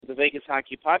the Vegas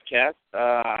Hockey Podcast.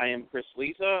 I am Chris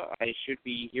Leza. I should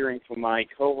be hearing from my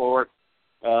cohort,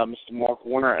 Mr. Mark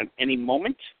Warner, at any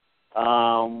moment.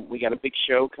 We got a big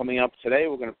show coming up today.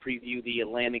 We're going to preview the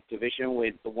Atlantic Division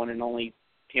with the one and only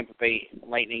Tampa Bay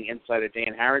Lightning insider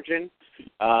Dan Herrejon.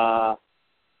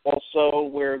 Also,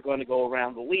 we're going to go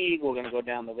around the league. We're going to go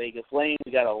down the Vegas lane.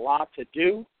 We got a lot to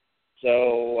do,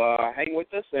 so hang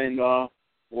with us, and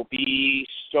we'll be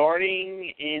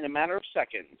starting in a matter of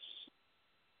seconds.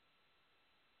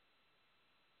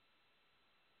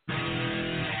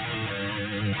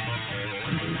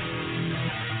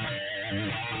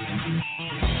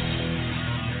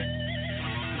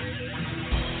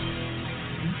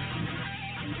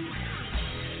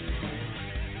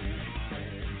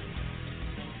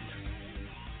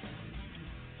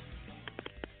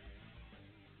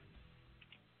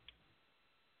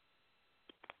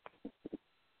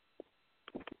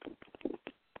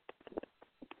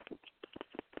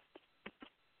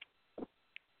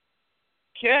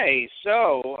 Okay,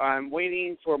 so I'm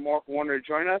waiting for Mark Warner to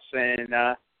join us, and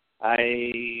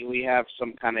he had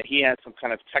some kind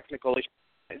of technical issue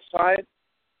on his side.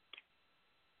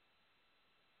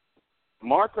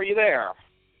 Mark, are you there?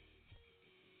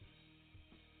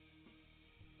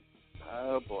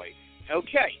 Oh boy.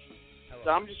 Okay, so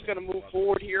I'm just going to move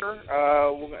forward here,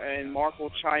 and Mark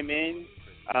will chime in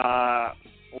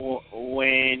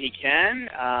when he can.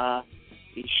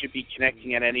 He should be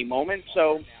connecting at any moment.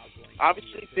 So,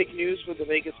 obviously, big news for the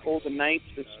Vegas Golden Knights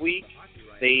this week.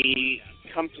 They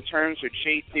come to terms with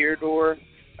Shea Theodore.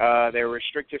 They're a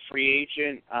restricted free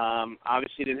agent.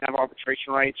 Obviously, didn't have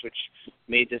arbitration rights, which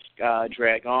made this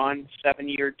drag on.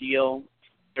 7-year deal,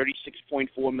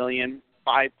 $36.4 million,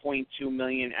 $5.2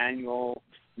 million annual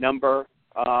number.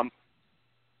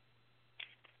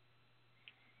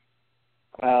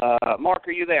 Mark,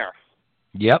 are you there?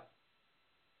 Yep.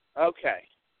 Okay.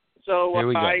 So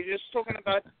I just talking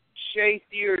about Shea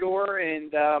Theodore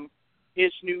and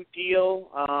his new deal.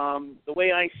 The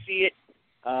way I see it,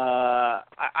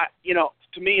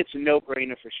 to me, it's a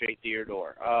no-brainer for Shea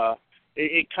Theodore.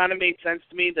 It kind of made sense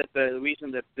to me that the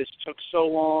reason that this took so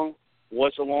long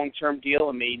was a long-term deal.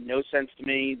 It made no sense to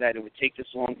me that it would take this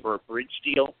long for a bridge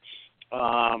deal.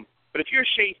 But if you're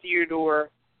Shea Theodore,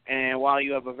 and while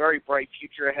you have a very bright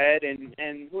future ahead,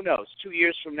 and who knows, 2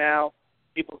 years from now,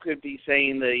 people could be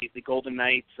saying the Golden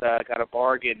Knights got a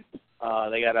bargain.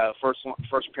 They got a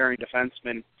first pairing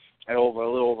defenseman at a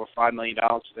little over $5 million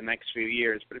for the next few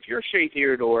years. But if you're Shea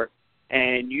Theodore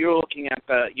and you're looking at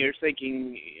you're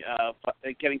thinking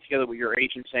getting together with your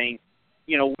agent saying,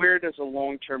 where does a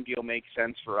long-term deal make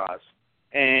sense for us?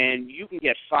 And you can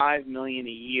get $5 million a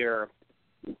year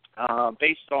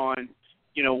based on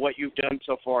what you've done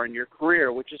so far in your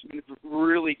career, which has been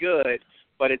really good.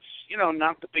 But it's,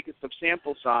 not the biggest of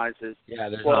sample sizes. Yeah,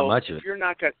 there's not much of it. If you're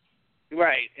not going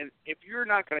and if you're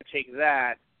not going to take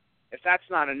that, if that's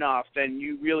not enough, then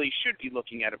you really should be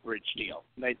looking at a bridge deal.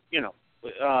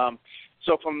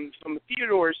 So from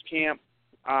Theodore's camp,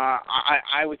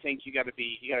 I would think you got to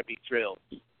be thrilled.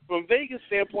 From Vegas'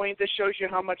 standpoint, this shows you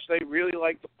how much they really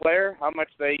like the player, how much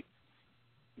they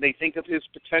think of his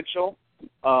potential.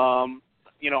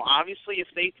 Obviously, if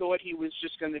they thought he was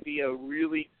just going to be a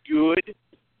really good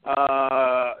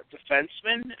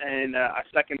defenseman and a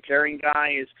second pairing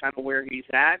guy is kind of where he's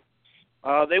at,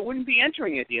 they wouldn't be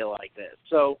entering a deal like this.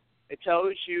 So it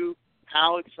tells you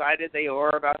how excited they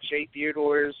are about Shea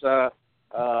Theodore's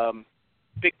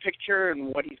big picture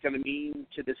and what he's going to mean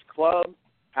to this club.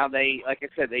 How they, like I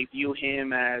said, they view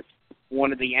him as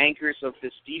one of the anchors of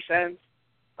this defense.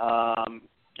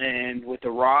 And with the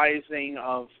rising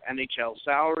of NHL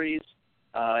salaries,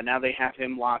 now they have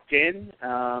him locked in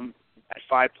at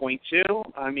 5.2.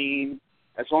 I mean,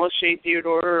 as long as Shea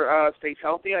Theodore stays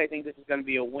healthy, I think this is going to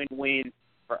be a win-win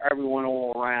for everyone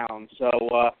all around. So,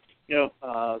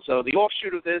 so the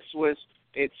offshoot of this was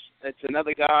it's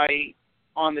another guy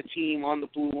on the team on the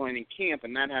blue line in camp,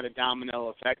 and that had a domino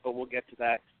effect. But we'll get to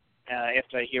that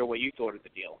after I hear what you thought of the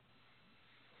deal.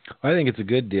 I think it's a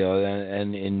good deal,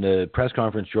 and in the press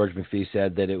conference, George McPhee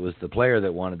said that it was the player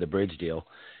that wanted the bridge deal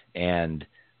and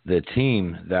the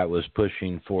team that was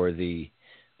pushing for the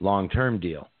long-term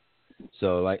deal.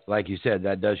 So, like you said,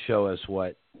 that does show us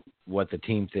what the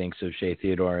team thinks of Shea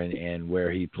Theodore and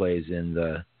where he plays in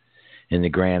the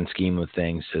grand scheme of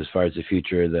things as far as the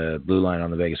future of the blue line on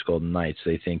the Vegas Golden Knights.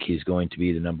 They think he's going to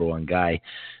be the number one guy.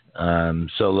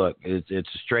 So, look, it's a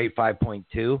straight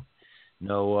 5.2.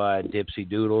 No dipsy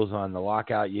doodles on the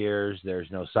lockout years.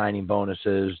 There's no signing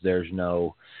bonuses. There's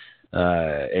no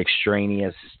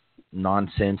extraneous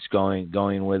nonsense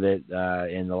going with it.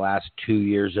 In the last 2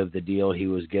 years of the deal, he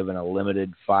was given a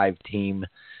limited 5-team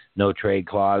no trade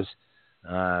clause.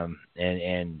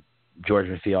 And George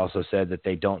McPhee also said that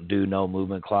they don't do no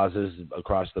movement clauses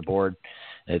across the board.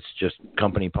 It's just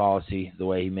company policy, the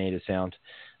way he made it sound.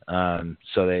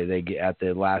 So they at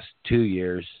the last 2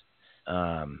 years,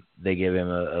 they give him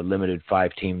a limited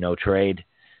 5-team no trade.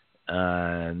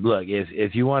 Look,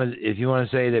 if you want to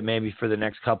say that maybe for the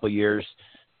next couple of years,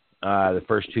 the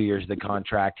first 2 years of the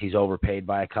contract, he's overpaid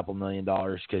by a couple $1 million,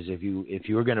 because if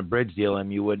you were going to bridge deal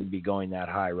him, you wouldn't be going that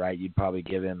high, right? You'd probably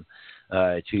give him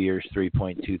 2 years,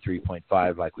 3.2,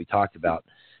 3.5, like we talked about.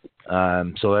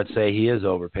 So let's say he is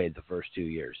overpaid the first 2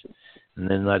 years, and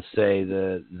then let's say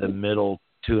the middle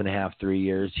 2.5, 3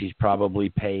 years, he's probably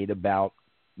paid about,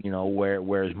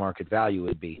 where his market value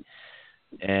would be,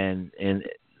 and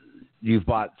you've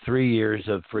bought 3 years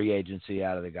of free agency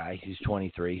out of the guy. He's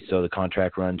 23, so the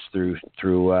contract runs through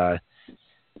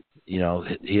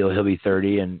he'll be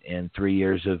 30, and 3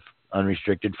 years of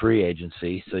unrestricted free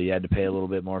agency. So you had to pay a little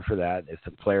bit more for that. If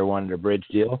the player wanted a bridge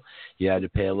deal, you had to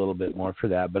pay a little bit more for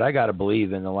that. But I got to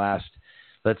believe in the last,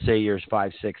 let's say, years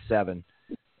 5, 6, 7,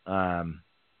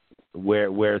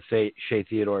 where Shea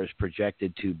Theodore is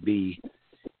projected to be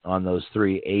on those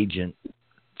three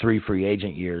free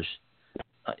agent years.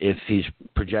 If he's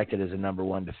projected as a number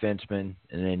one defenseman,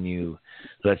 and then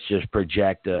let's just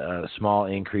project a small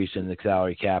increase in the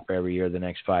salary cap every year the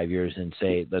next 5 years, and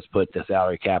say let's put the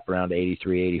salary cap around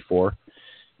 83, 84,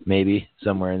 maybe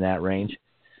somewhere in that range.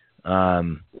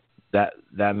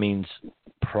 That means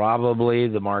probably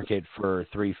the market for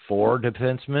 3-4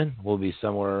 defensemen will be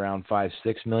somewhere around $5-6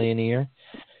 million a year.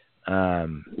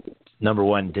 Number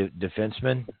one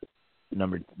defenseman,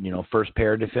 first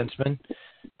pair defenseman,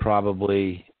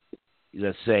 probably,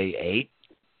 let's say 8.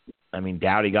 I mean,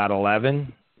 Doughty got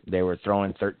 11. They were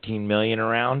throwing $13 million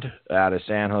around out of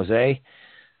San Jose.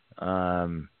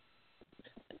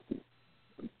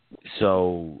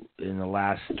 So in the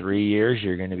last 3 years,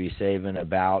 you're going to be saving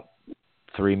about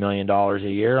 $3 million a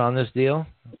year on this deal.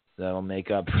 That'll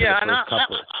make up for the first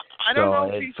couple. I don't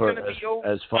know if he's going to be over.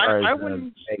 As far as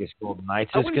Vegas Golden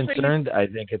Knights is concerned, I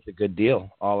think it's a good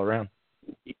deal all around.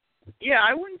 Yeah,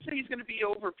 I wouldn't say he's going to be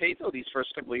overpaid, though, these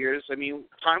first couple of years. I mean,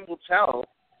 time will tell.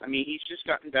 I mean, he's just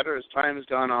gotten better as time has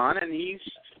gone on, and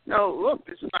look,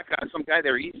 this is not some guy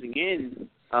they're easing in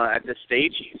at this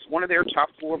stage. He's one of their top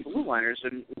 4 blue liners,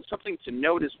 and something to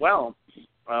note as well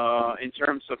in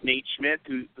terms of Nate Schmidt,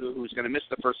 who's going to miss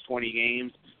the first 20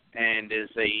 games, and is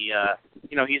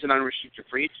he's an unrestricted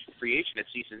free agent at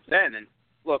season's end. And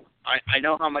look, I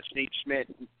know how much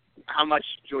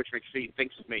George McPhee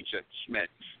thinks of Nate Schmidt.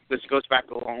 This goes back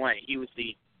a long way. He was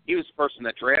the person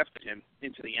that drafted him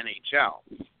into the NHL.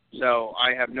 So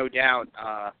I have no doubt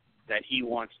that he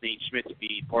wants Nate Schmidt to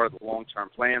be part of the long-term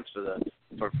plans for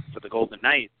the Golden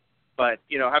Knights. But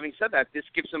having said that, this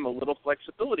gives him a little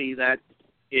flexibility that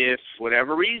if, for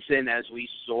whatever reason, as we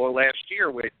saw last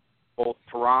year with both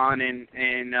Perron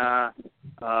and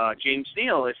James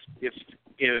Neal, if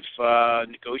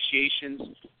negotiations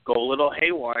go a little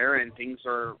haywire and things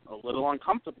are a little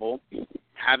uncomfortable,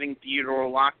 having Theodore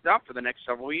locked up for the next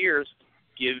several years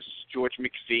gives George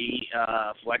McPhee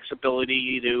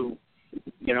flexibility to,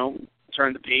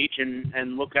 turn the page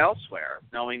and look elsewhere,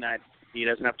 knowing that he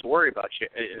doesn't have to worry about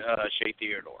Shea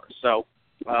Theodore. So,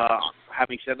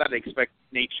 having said that, I expect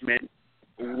Nate Schmidt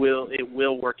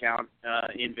will work out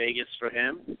in Vegas for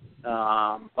him,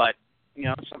 but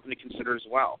something to consider as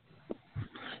well.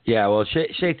 Yeah, well,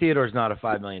 Shea Theodore's not a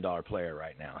 $5 million player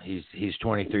right now. He's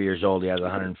 23 years old. He has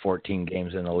 114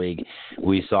 games in the league.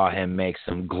 We saw him make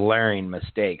some glaring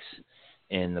mistakes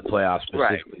in the playoffs,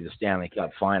 specifically the Stanley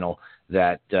Cup final,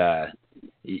 that the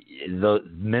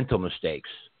mental mistakes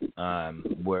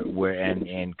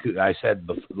and I said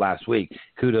last week,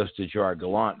 kudos to Gerard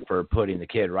Gallant for putting the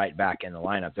kid right back in the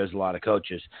lineup. There's a lot of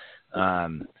coaches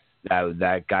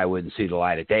that guy wouldn't see the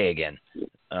light of day again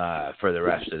for the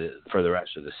rest of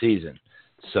the season.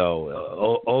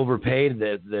 So overpaid,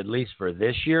 at least for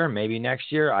this year, maybe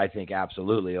next year. I think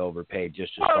absolutely overpaid.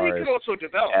 Just as far he could also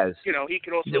develop. He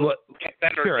could also get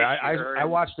better. Sure, I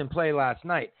watched him play last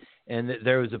night, and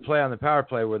there was a play on the power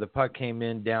play where the puck came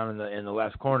in down in the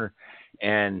left corner,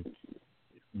 and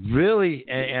really,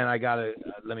 and I gotta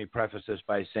let me preface this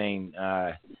by saying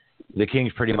the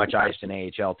Kings pretty much iced an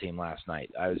AHL team last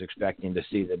night. I was expecting to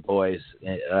see the boys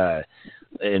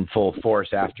in full force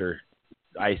after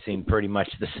icing pretty much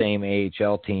the same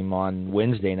AHL team on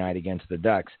Wednesday night against the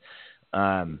Ducks.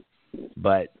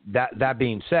 But that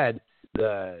being said,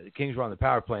 the Kings were on the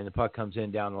power play, and the puck comes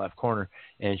in down the left corner,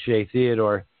 and Shea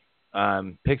Theodore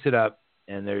picks it up,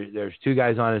 and there's two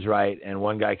guys on his right and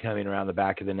one guy coming around the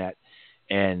back of the net.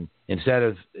 And instead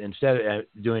of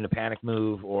doing a panic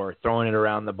move or throwing it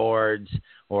around the boards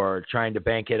or trying to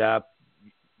bank it up,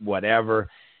 whatever,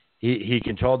 he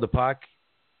controlled the puck,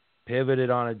 pivoted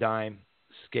on a dime,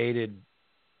 skated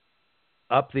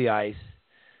up the ice,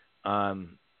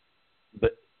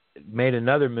 but made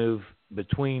another move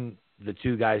between the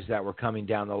two guys that were coming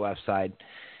down the left side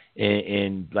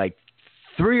in like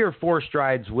 3 or 4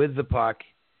 strides with the puck,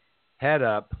 head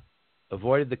up,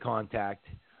 avoided the contact,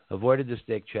 avoided the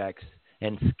stick checks,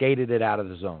 and skated it out of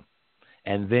the zone,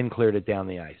 and then cleared it down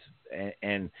the ice.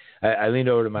 And I leaned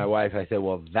over to my wife. I said,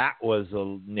 well, that was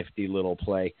a nifty little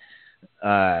play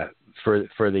for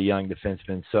the young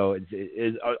defenseman. So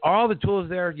are all the tools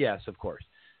there? Yes, of course.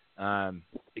 Can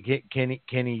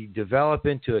he develop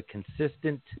into a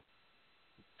consistent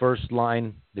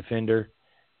first-line defender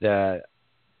that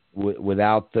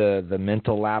without the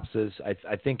mental lapses?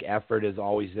 I think effort is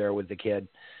always there with the kid.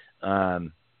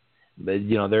 But,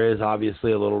 there is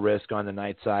obviously a little risk on the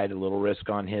night side, a little risk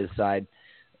on his side.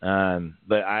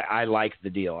 But I like the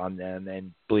deal.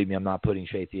 And believe me, I'm not putting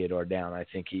Shea Theodore down. I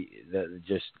think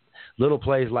just little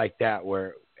plays like that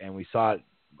and we saw it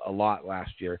a lot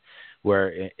last year,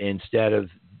 where instead of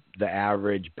the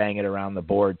average bang it around the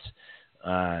boards,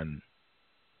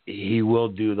 he will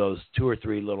do those 2 or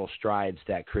 3 little strides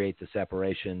that create the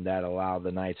separation that allow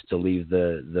the Knights to leave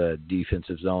the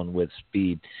defensive zone with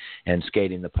speed and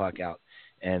skating the puck out.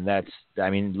 And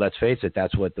let's face it,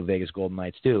 that's what the Vegas Golden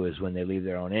Knights do, is when they leave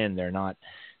their own end, they're not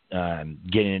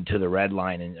getting into the red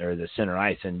line or the center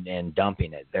ice and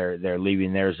dumping it. They're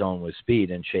leaving their zone with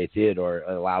speed, and Shea Theodore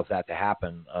allows that to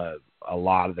happen a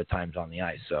lot of the times on the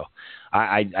ice. So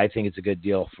I think it's a good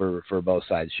deal for both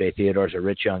sides. Shea Theodore's a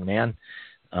rich young man.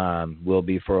 Will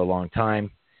be for a long time.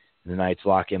 The Knights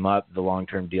lock him up, the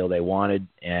long-term deal they wanted,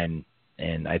 and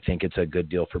I think it's a good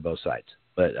deal for both sides.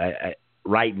 But I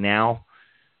right now,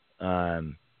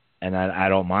 and I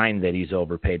don't mind that he's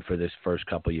overpaid for this first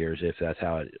couple years if that's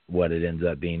what it ends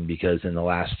up being, because in the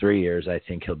last 3 years, I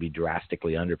think he'll be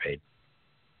drastically underpaid.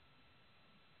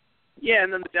 Yeah,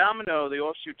 and then the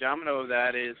offshoot domino of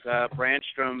that is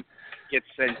Brandstrom gets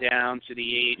sent down to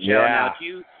the AHL. Yeah.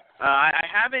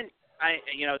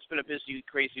 Now, it's been a busy,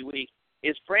 crazy week.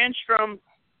 Is Brandstrom,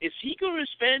 is he going to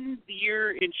spend the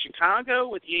year in Chicago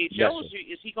with the AHL? Yes,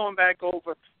 Is he going back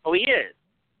over? Oh, he is.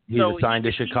 He's assigned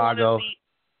to Chicago.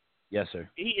 Yes, sir.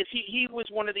 He was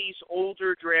one of these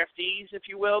older draftees, if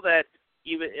you will, that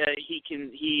he's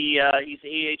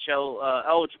AHL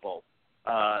eligible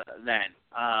then.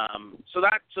 So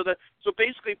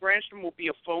basically Brandstrom will be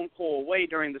a phone call away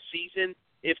during the season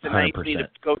if the 100%. Knights need to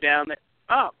go down there.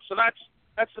 Oh, so that's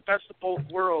the best of both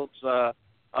worlds for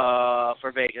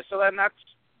Vegas. So then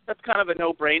that's kind of a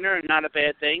no-brainer and not a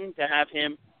bad thing to have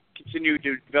him continue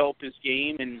to develop his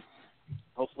game and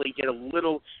hopefully get a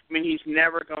little. I mean, he's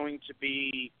never going to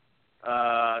be,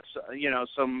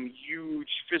 some huge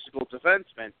physical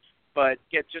defenseman, but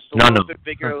get just a little bit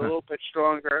bigger, a little bit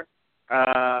stronger,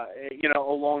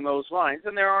 along those lines.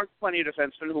 And there are plenty of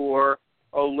defensemen who are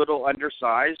a little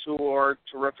undersized who are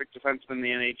terrific defensemen in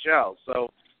the NHL.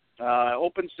 So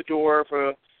opens the door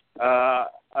for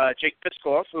Jake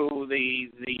Piskov, who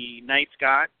the Knights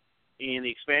got in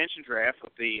the expansion draft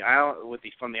from the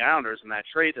Islanders in that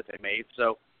trade that they made.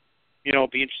 So, it'll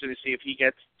be interesting to see if he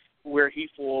gets where he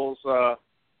falls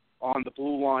on the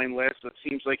blue line list. It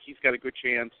seems like he's got a good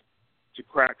chance to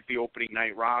crack the opening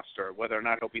night roster, whether or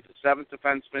not he'll be the 7th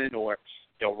defenseman or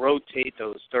they'll rotate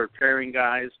those third pairing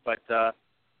guys. But so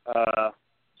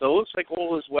it looks like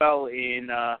all is well in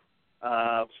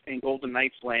Golden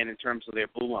Knights land in terms of their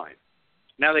blue line.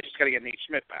 Now they just got to get Nate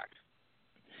Schmidt back.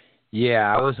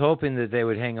 Yeah, I was hoping that they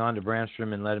would hang on to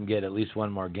Brandstrom and let him get at least one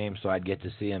more game so I'd get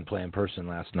to see him play in person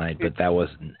last night, but that was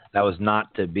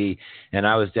not to be. And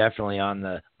I was definitely on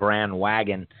the Brand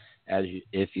wagon,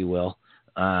 if you will.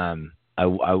 I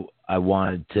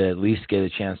wanted to at least get a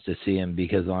chance to see him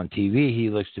because on TV he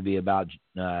looks to be about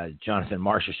Jonathan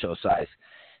Marchessault show size,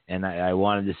 and I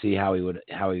wanted to see how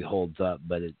he holds up.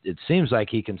 But it seems like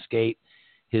he can skate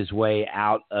his way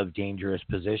out of dangerous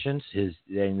positions.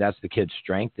 And that's the kid's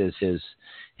strength, is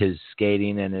his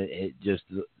skating and his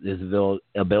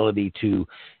ability to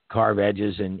carve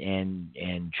edges and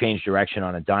change direction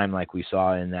on a dime, like we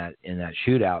saw in that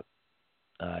shootout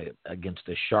against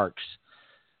the Sharks,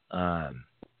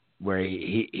 where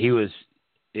he was.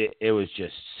 It was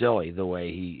just silly the way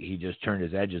he just turned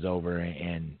his edges over,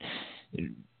 and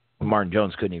Martin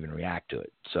Jones couldn't even react to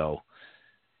it. So.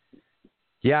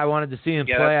 Yeah, I wanted to see him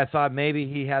play. I thought maybe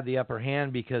he had the upper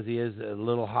hand because he is a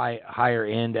little higher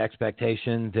end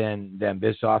expectation than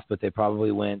Bischoff, but they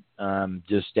probably went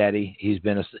just steady. He's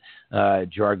been a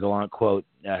Gerard Gallant quote.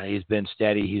 He's been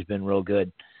steady. He's been real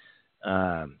good.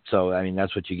 So I mean,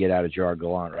 that's what you get out of Gerard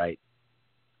Gallant, right?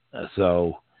 He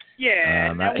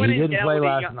didn't play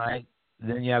last night.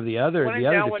 Then you have the other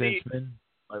defenseman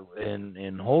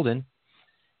in Holden,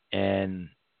 and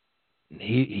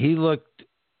he looked.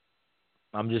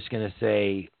 I'm just going to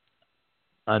say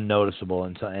unnoticeable,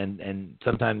 and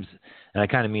sometimes, and I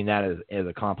kind of mean that as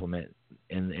a compliment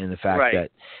in the fact that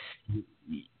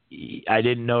I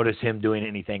didn't notice him doing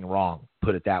anything wrong.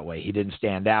 Put it that way. He didn't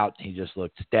stand out. He just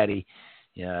looked steady.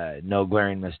 No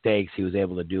glaring mistakes. He was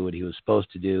able to do what he was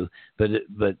supposed to do. But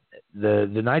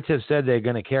the Knights have said they're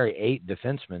going to carry 8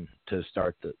 defensemen to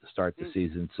start the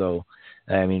season. So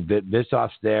I mean,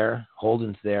 Bischoff's there,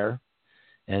 Holden's there.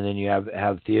 And then you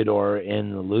have Theodore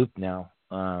in the loop now.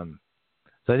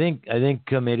 So I think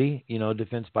committee,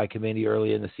 defense by committee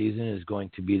early in the season is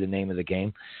going to be the name of the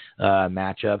game.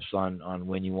 Matchups on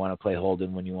when you want to play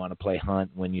Holden, when you want to play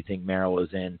Hunt, when you think Merrill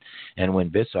is in, and when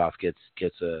Bischoff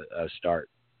gets a start.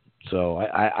 So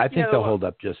I think they'll hold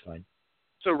up just fine.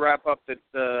 To wrap up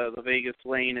the Vegas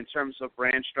lane in terms of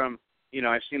Brandstrom,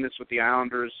 I've seen this with the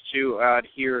Islanders too out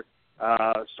here.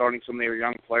 Starting some of their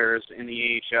young players in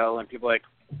the AHL, and people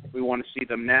we want to see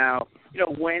them now.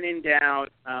 When in doubt,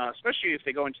 especially if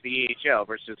they go into the AHL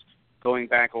versus going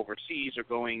back overseas or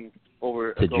going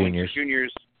to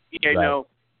juniors. In the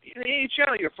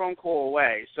AHL, you're a phone call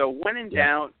away. So when in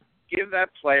doubt, give that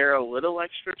player a little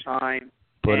extra time.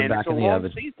 Put him back in the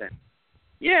oven. Season.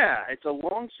 Yeah, it's a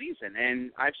long season,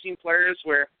 and I've seen players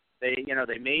where they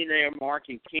made their mark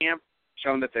in camp,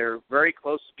 shown that they're very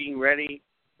close to being ready.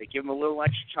 They give them a little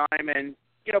extra time, and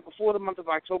before the month of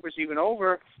October is even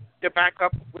over, they're back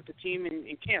up with the team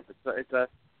in camp. It's a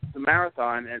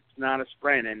marathon, and it's not a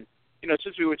sprint. And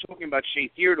since we were talking about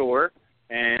Shea Theodore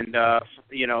and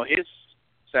his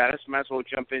status, might as well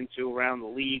jump into around the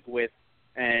league with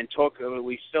and talk.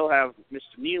 We still have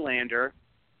Mr. Nylander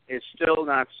is still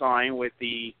not signed with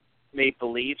the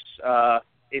Maple Leafs.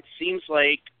 It seems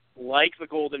like the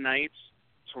Golden Knights,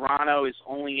 Toronto is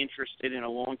only interested in a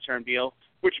long-term deal,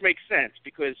 which makes sense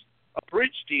because a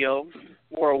bridge deal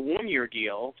or a one-year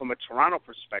deal from a Toronto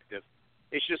perspective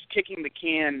is just kicking the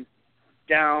can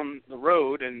down the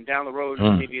road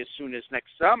maybe as soon as next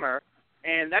summer,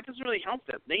 and that doesn't really help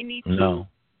them. They need to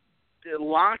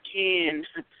lock in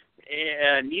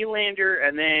Nylander,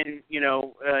 and then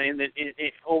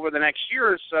over the next year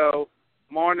or so,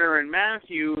 Marner and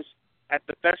Matthews at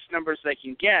the best numbers they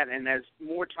can get, and as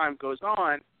more time goes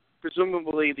on,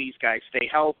 presumably these guys stay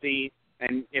healthy.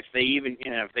 And if they even,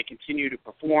 if they continue to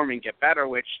perform and get better,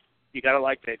 which you got to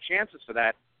like their chances for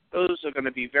that, those are going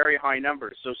to be very high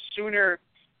numbers. So sooner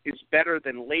is better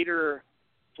than later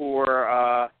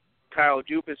for Kyle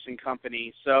Dubas and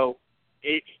company. So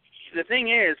the thing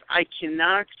is, I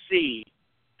cannot see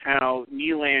how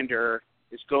Nylander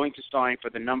is going to sign for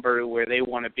the number where they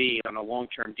want to be on a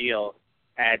long-term deal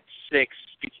at 6,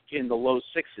 in the low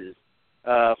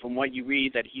 6s. From what you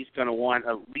read, that he's going to want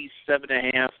at least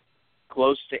 7.5.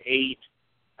 Close to 8.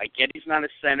 I get he's not a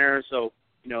center, so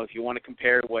if you want to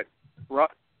compare what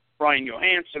Brian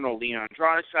Johansson or Leon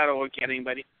Draisaitl are getting,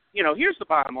 but here's the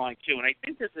bottom line too, and I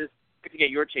think this is to get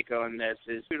your take on this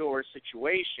is Theodore's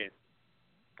situation.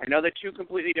 I know they're two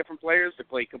completely different players. They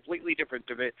play completely different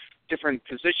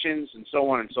positions and so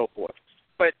on and so forth.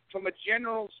 But from a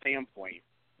general standpoint,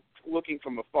 looking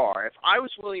from afar, if I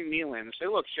was William Nylander, say,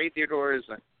 look, Shea Theodore is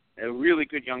a really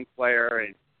good young player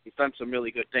and he's done some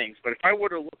really good things. But if I were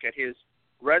to look at his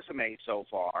resume so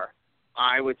far,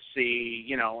 I would see,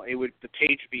 the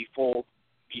page be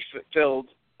filled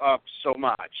up so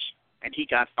much, and he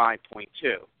got 5.2.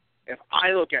 If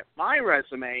I look at my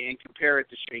resume and compare it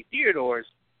to Shea Theodore's,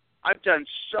 I've done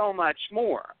so much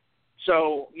more.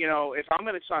 So, if I'm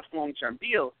going to sign a long-term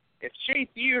deal, if Shea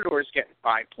Theodore's getting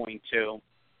 5.2,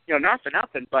 not for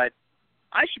nothing, but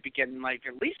I should be getting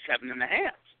at least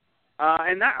 7.5.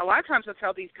 And that, a lot of times that's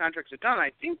how these contracts are done.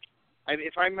 I think,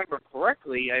 if I remember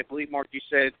correctly, I believe, Mark, you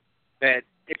said that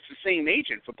it's the same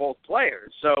agent for both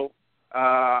players. So,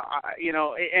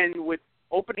 and with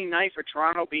opening night for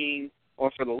Toronto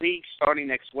or for the league starting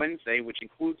next Wednesday, which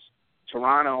includes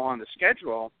Toronto on the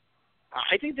schedule,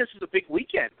 I think this is a big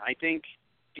weekend. I think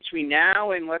between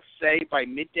now and, let's say, by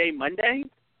midday Monday,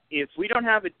 if we don't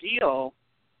have a deal,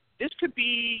 this could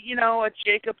be, a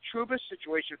Jacob Trouba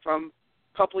situation from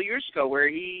a couple of years ago where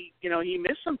he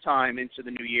missed some time into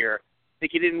the new year. I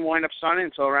think he didn't wind up signing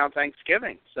until around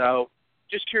Thanksgiving. So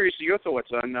just curious to your thoughts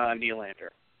on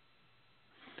Nylander.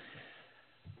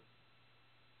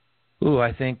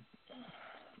 I think,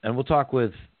 and we'll talk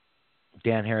with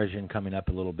Dan Herrejon coming up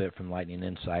a little bit from Lightning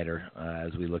Insider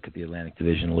as we look at the Atlantic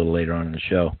Division a little later on in the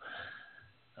show.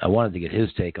 I wanted to get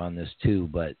his take on this too,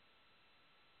 but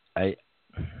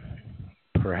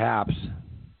perhaps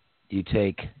you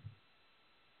take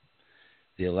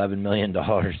the $11 million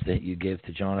that you give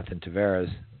to Jonathan Tavares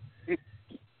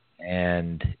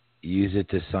and use it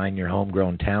to sign your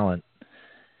homegrown talent.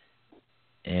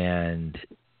 And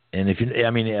if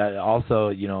you,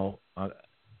 also,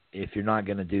 if you're not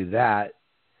going to do that,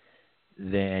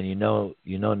 then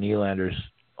Nylander's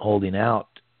holding out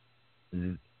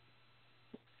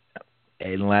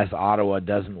unless Ottawa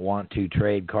doesn't want to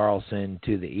trade Karlsson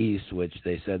to the East, which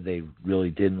they said they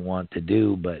really didn't want to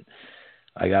do. But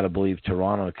I got to believe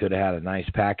Toronto could have had a nice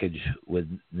package with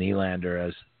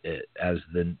Nylander as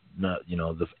the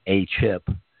A chip,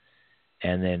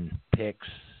 and then picks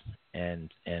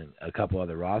and a couple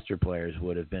other roster players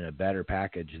would have been a better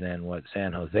package than what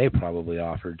San Jose probably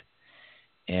offered,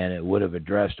 and it would have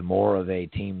addressed more of a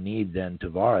team need than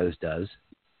Tavares does.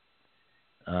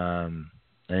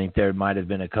 I think there might have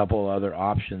been a couple other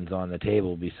options on the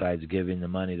table besides giving the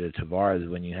money to Tavares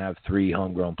when you have three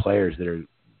homegrown players that are,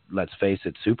 let's face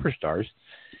it, superstars,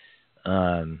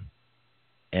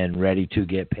 and ready to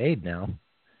get paid now.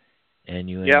 And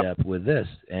you end up with this.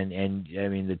 And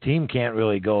the team can't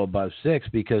really go above 6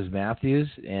 because Matthews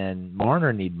and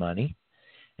Marner need money.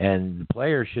 And the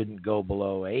player shouldn't go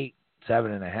below 8,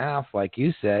 7.5, like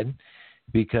you said,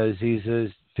 because he's a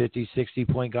 50,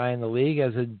 60-point guy in the league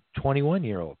as a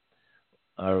 21-year-old.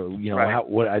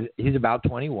 Right. He's about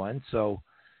 21. So,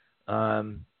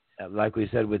 like we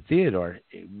said with Theodore,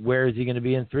 where is he going to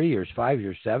be in 3 years, 5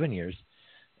 years, 7 years?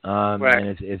 Right.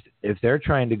 And if they're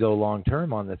trying to go long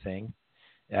term on the thing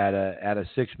at a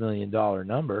 $6 million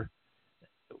number,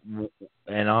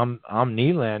 and I'm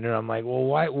Nylander, I'm like, well,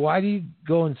 why do you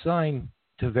go and sign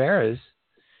Tavares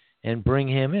and bring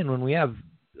him in when we have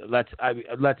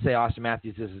let's say Austin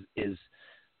Matthews is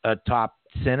a top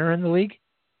center in the league,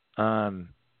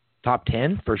 top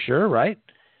 10 for sure, right?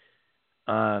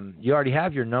 You already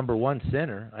have your number one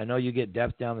center. I know you get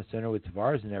depth down the center with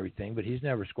Tavares and everything, but he's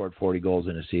never scored 40 goals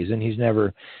in a season. He's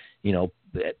never,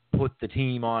 put the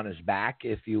team on his back,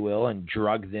 if you will, and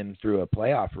drug them through a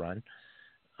playoff run.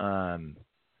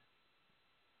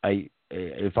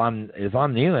 If I'm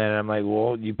Nylander, I'm like,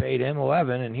 well, you paid him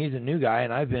 11, and he's a new guy,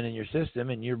 and I've been in your system,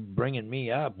 and you're bringing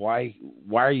me up. Why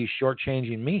are you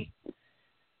shortchanging me?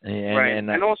 And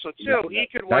also too, he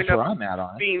could wind up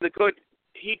being the good.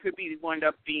 He could wind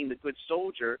up being the good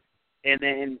soldier, and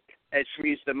then it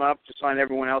frees them up to sign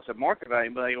everyone else at market value.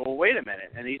 And be like, well, wait a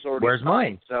minute, and he's already where's signed.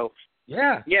 Mine? So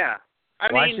yeah.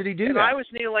 Why should he do that? If I was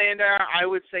Nylander, I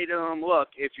would say to him, look,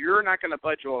 if you're not going to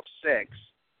budge off 6,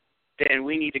 then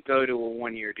we need to go to a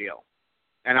 1-year deal,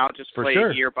 and I'll just play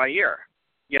it year by year,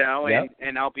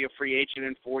 and I'll be a free agent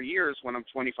in 4 years when I'm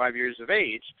 25 years of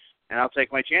age, and I'll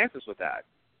take my chances with that.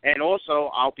 And also,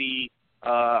 I'll be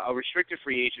a restricted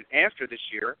free agent after this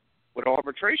year with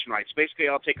arbitration rights. Basically,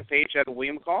 I'll take a page out of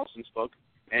William Karlsson's book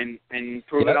and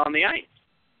prove it on the ice.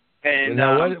 And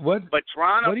but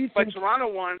Toronto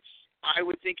wants, I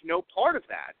would think, no part of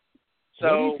that. So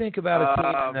what do you think about a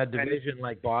team in that division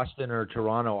like Boston or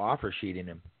Toronto offer sheeting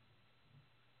him?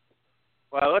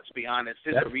 Well, let's be honest.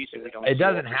 There's a reason we don't. It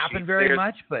doesn't happen very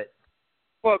much, but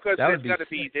because there's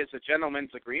a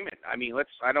gentleman's agreement. I mean,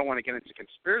 I don't want to get into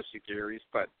conspiracy theories,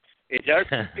 but it does.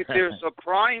 if there's a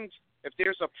prime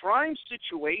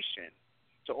situation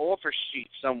to offer sheet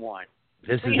someone,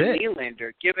 this is it.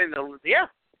 Nylander, given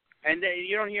and then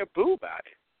you don't hear boo about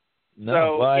it. No,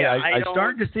 so, well, I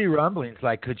started to see rumblings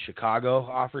like, could Chicago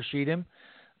offer sheet him?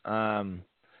 I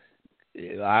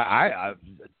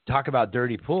talk about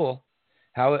dirty pool.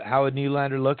 How would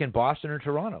Nylander look in Boston or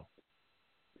Toronto?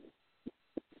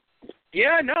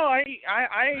 Yeah, no,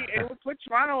 it would put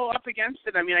Toronto up against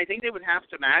it. I mean, I think they would have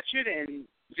to match it and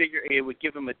figure it would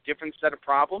give them a different set of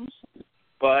problems.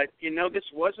 But, this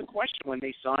was a question when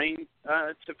they signed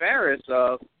Tavares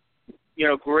of,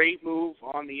 great move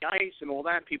on the ice and all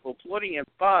that, people applauding it.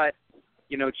 But,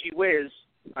 gee whiz,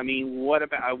 I mean, what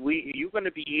about are you going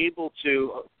to be able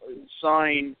to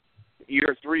sign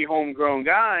your 3 homegrown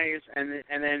guys and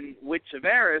then with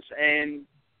Tavares and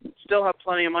still have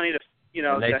plenty of money to,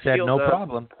 they said no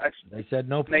problem. They said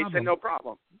no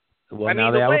problem. Well, now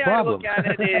they have a problem. The way I look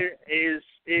at it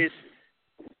is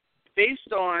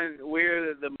based on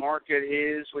where the market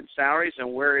is with salaries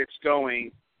and where it's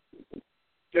going,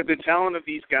 the talent of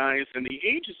these guys and the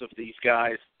ages of these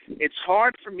guys, it's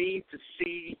hard for me to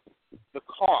see the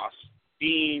cost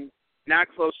being not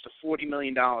close to $40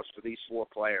 million for these 4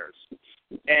 players.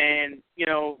 And,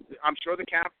 I'm sure the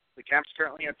cap's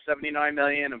currently at $79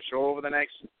 million. I'm sure over the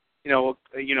next, we'll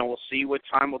see what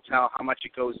time will tell how much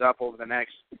it goes up over the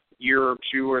next year or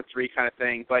 2 or 3 kind of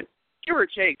thing. But give or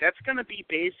take, that's going to be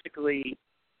basically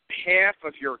half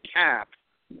of your cap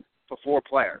for 4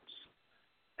 players.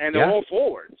 And they're all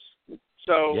forwards.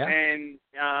 So, and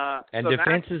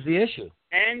defense is the issue.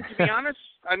 And to be honest,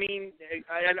 I mean,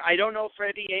 I don't know if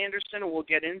Freddie Anderson, and we'll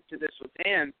get into this with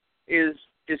Dan, is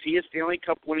he a Stanley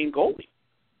Cup winning goalie?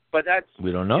 But that's,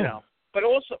 we don't know. But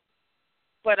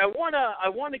I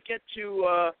wanna get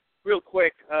to real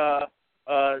quick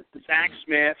Zach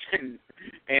Smith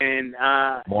and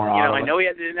Ottawa. I know he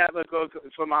didn't have a good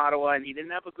from Ottawa, and he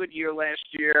didn't have a good year last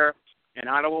year, and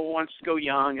Ottawa wants to go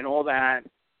young and all that.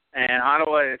 And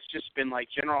Ottawa, it's just been like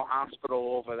General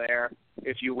Hospital over there,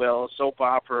 if you will, soap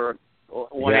opera,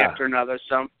 one after another.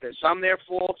 Some they're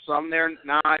full, some they're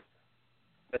not.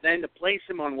 But then to place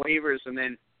him on waivers, and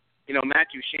then, Matt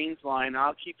Duchene's line,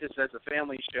 I'll keep this as a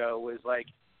family show, was like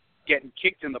getting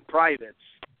kicked in the privates.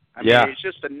 I mean, it's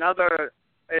just another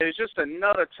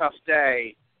tough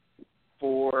day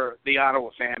for the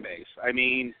Ottawa fan base. I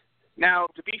mean, now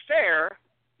to be fair,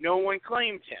 no one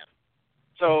claimed him.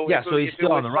 So so he's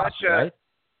still on the roster,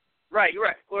 right?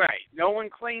 Right. No one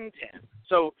claimed him.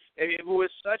 So if it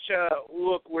was such a,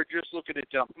 look, we're just looking to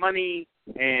dump money,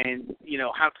 and,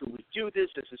 how can we do this?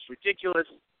 This is ridiculous.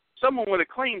 Someone would have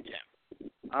claimed him.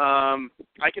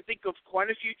 I could think of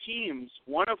quite a few teams,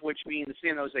 one of which being the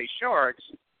San Jose Sharks,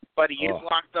 but he is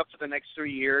locked up for the next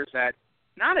 3 years at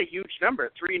not a huge number,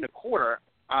 at $3.25.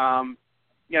 I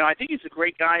think he's a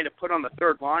great guy to put on the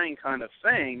third line kind of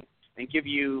thing and give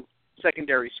you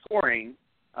secondary scoring,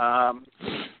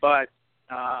 but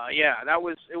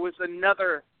it was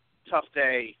another tough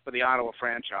day for the Ottawa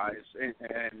franchise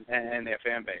and their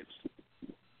fan base.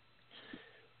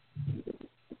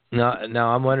 Now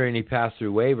I'm wondering, he passed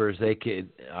through waivers. They could,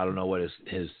 I don't know what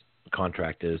his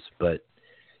contract is, but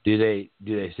do they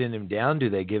send him down? Do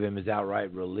they give him his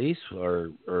outright release,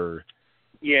 or I don't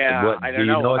know. Do you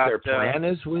know what their plan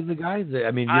is with the guys? I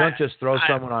mean, you don't just throw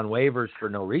someone on waivers for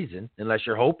no reason, unless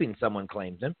you're hoping someone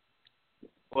claims him.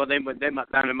 Well, that might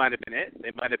have been it.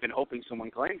 They might have been hoping someone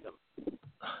claimed them.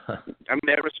 I mean,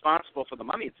 they're responsible for the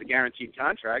money. It's a guaranteed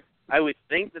contract. I would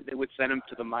think that they would send him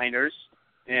to the minors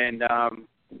and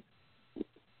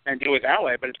do it that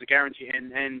way, but it's a guarantee.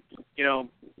 And the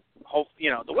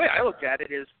way I looked at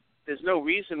it is there's no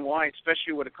reason why,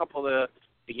 especially with a couple of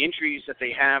the injuries that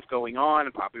they have going on,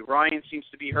 and Bobby Ryan seems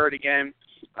to be hurt again.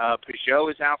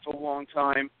 Peugeot is out for a long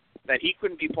time, that he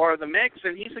couldn't be part of the mix.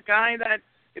 And he's a guy that,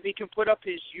 if he can put up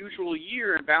his usual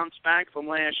year and bounce back from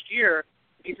last year,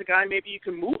 he's a guy maybe you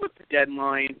can move at the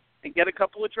deadline and get a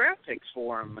couple of draft picks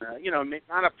for him.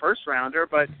 Not a first rounder,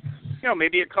 but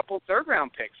maybe a couple of third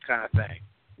round picks kind of thing.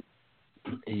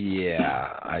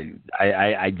 Yeah,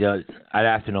 I'd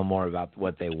have to know more about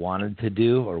what they wanted to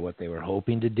do or what they were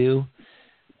hoping to do.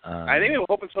 I think they were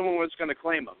hoping someone was going to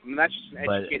claim him. I mean, that's just an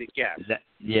educated guess.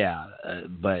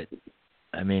 But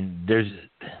I mean,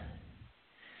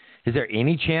 is there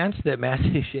any chance that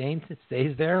Matthew Shane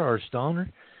stays there, or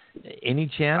Stoner? Any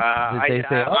chance that they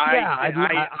say, I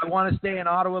want to stay in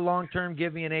Ottawa long term,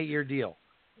 give me an 8-year deal?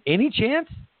 Any chance?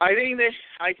 I think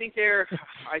they're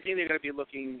going to be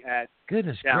looking at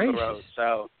down the road.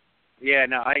 So,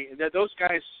 those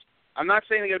guys. I'm not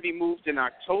saying they're going to be moved in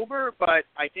October, but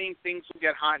I think things will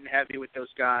get hot and heavy with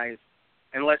those guys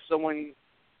unless someone,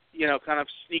 kind of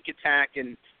sneak attack.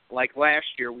 And like last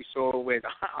year we saw with,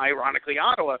 ironically,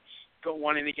 Ottawa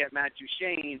wanting to get Matt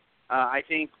Duchene. I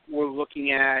think we're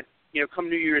looking at, come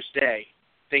New Year's Day,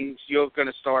 you're going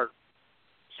to start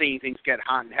seeing things get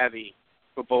hot and heavy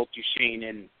for both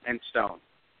Duchene and Stone.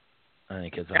 I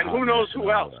think it's and who knows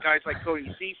who else? Guys like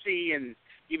Cody Ceci, and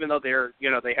even though they're,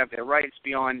 they have their rights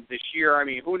beyond this year, I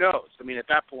mean, who knows? I mean, at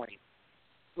that point,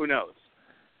 who knows?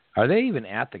 Are they even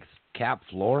at the cap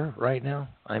floor right now?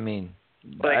 I mean,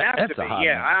 well, they have to be.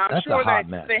 I'm sure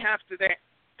they have to. They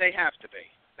have to be.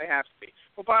 They have to be.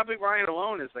 Well, Bobby Ryan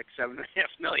alone is like $7.5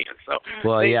 million. So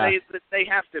they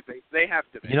have to be. They have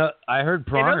to be. I heard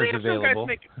Pronger's available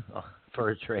for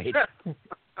a trade.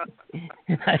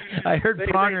 I heard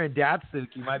Pronger and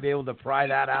Datsuk. You might be able to pry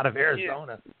that out of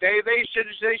Arizona. They should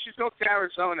go to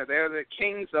Arizona. They're the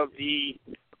kings of the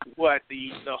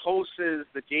hosts,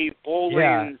 the Dave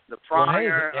Bolins, the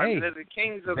Pronger. They're the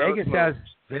kings of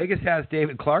Vegas has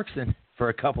David Clarkson for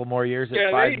a couple more years at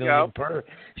 $5 million per.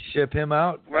 Ship him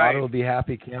out. Right. Otto will be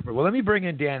happy camper. Well, let me bring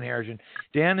in Dan Herrejon.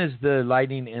 Dan is the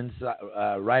Lightning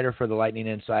writer for the Lightning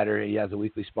Insider. He has a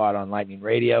weekly spot on Lightning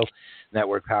Radio,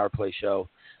 network power play show.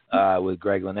 with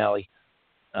Greg Linnelli.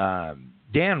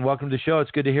 Dan, welcome to the show.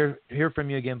 It's good to hear from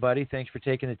you again, buddy. Thanks for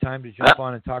taking the time to jump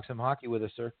on and talk some hockey with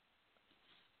us, sir.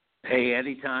 Hey,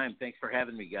 anytime. Thanks for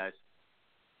having me, guys.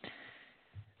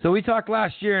 So we talked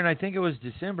last year, and I think it was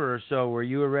December or so, where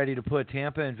you were ready to put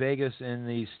Tampa and Vegas in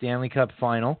the Stanley Cup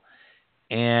final,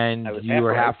 and you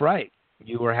were half right.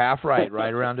 You were half right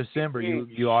around December.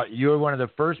 You were one of the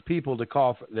first people to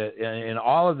call in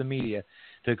all of the media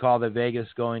to call the Vegas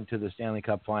going to the Stanley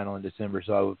Cup final in December.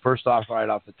 So first off, right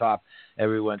off the top,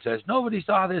 everyone says, nobody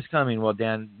saw this coming. Well,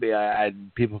 Dan,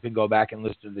 people can go back and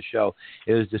listen to the show.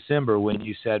 It was December when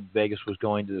you said Vegas was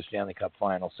going to the Stanley Cup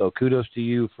final. So kudos to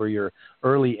you for your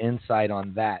early insight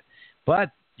on that. But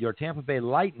your Tampa Bay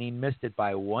Lightning missed it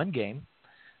by one game.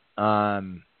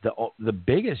 The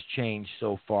biggest change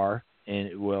so far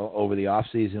over the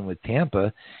offseason with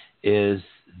Tampa is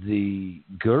the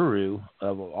guru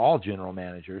of all general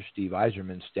managers, Steve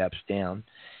Yzerman, steps down.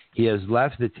 He has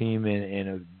left the team in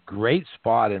a great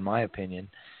spot, in my opinion.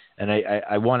 And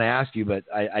I want to ask you, but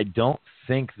I don't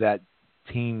think that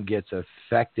team gets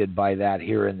affected by that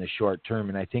here in the short term.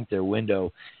 And I think their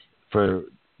window for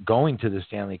going to the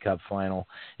Stanley Cup final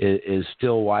is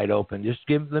still wide open.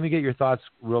 Let me get your thoughts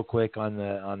real quick on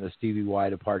the Stevie Y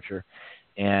departure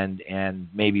and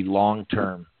maybe long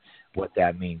term what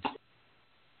that means.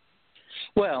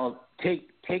 Well,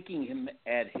 taking him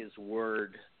at his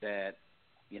word that,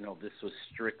 this was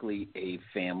strictly a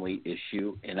family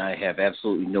issue, and I have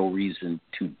absolutely no reason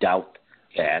to doubt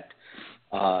that.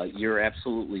 You're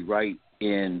absolutely right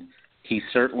he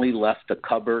certainly left the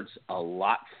cupboards a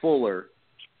lot fuller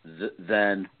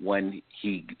than when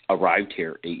he arrived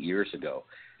here 8 years ago.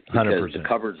 Because 100%. the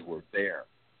cupboards were there.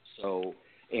 So,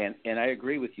 and I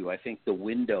agree with you. I think the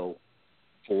window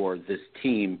for this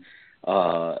team,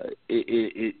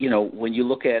 when you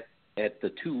look at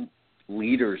the two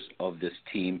leaders of this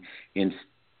team in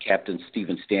Captain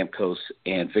Steven Stamkos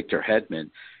and Victor Hedman,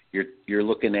 you're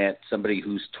looking at somebody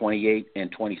who's 28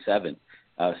 and 27,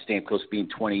 Stamkos being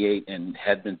 28 and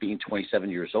Hedman being 27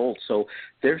 years old. So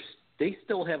they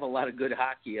still have a lot of good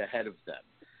hockey ahead of them.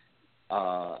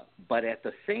 But at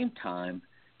the same time,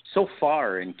 so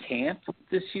far in camp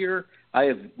this year, I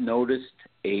have noticed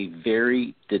a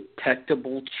very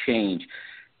detectable change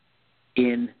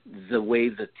in the way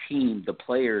the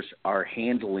players are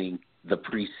handling the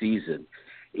preseason.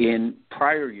 In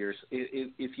prior years,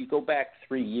 if you go back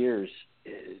 3 years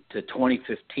to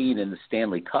 2015 in the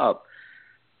Stanley Cup,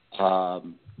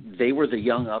 they were the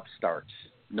young upstarts.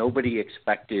 Nobody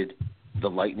expected the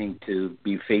Lightning to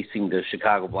be facing the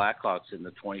Chicago Blackhawks in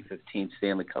the 2015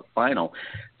 Stanley Cup final.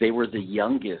 They were the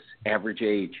youngest average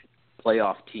age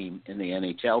playoff team in the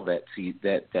NHL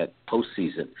that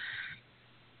postseason.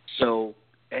 So,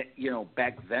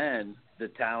 back then the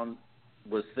town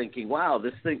was thinking, "Wow,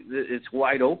 this thing it's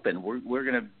wide open. We're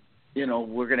gonna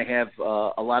have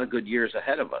a lot of good years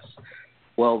ahead of us."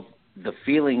 Well, the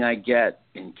feeling I get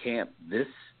in camp this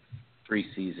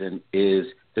preseason is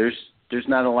there's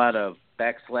not a lot of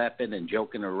backslapping and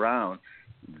joking around.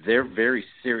 They're very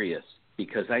serious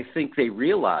because I think they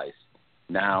realize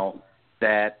now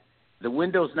that the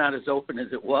window's not as open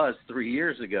as it was 3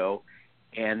 years ago,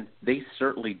 and they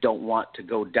certainly don't want to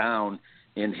go down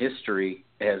in history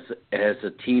as a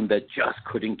team that just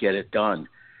couldn't get it done.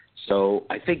 So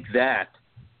I think that,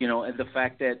 and the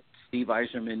fact that Steve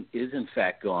Yzerman is in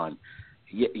fact gone,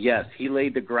 yes, he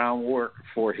laid the groundwork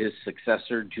for his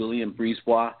successor, Julien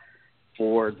Brisebois,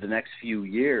 for the next few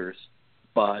years.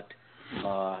 But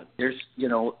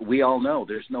we all know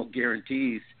there's no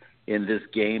guarantees in this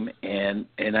game, and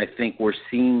I think we're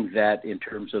seeing that in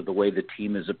terms of the way the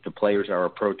players are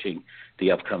approaching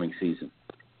the upcoming season.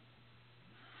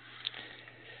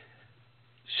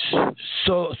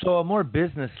 So a more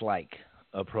business-like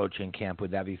approach in camp,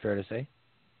 would that be fair to say?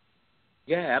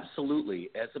 Yeah, absolutely.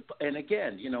 And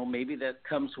again, maybe that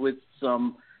comes with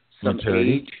some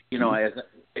maturity.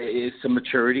 Age, some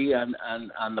maturity on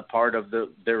the part of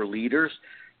their leaders,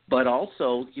 but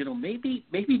also, maybe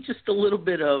just a little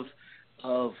bit of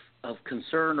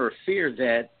concern or fear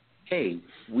that, hey,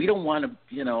 we don't want to,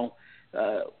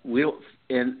 we don't,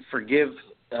 and forgive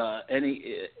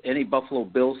any Buffalo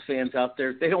Bills fans out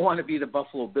there. They don't want to be the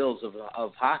Buffalo Bills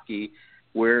of hockey,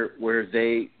 where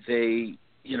they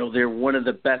they're one of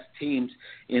the best teams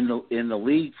in the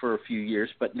league for a few years,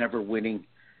 but never winning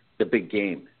the big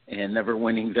game and never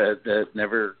winning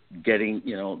never getting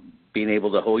being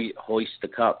able to hoist the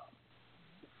cup.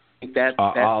 I think that's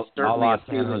certainly a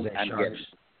feeling I'm getting.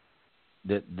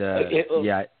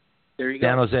 There you go.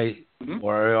 San Jose, mm-hmm.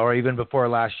 or even before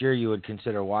last year, you would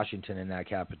consider Washington in that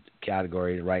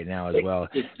category right now as well.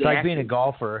 Exactly. It's like being a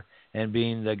golfer and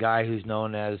being the guy who's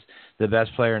known as the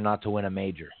best player not to win a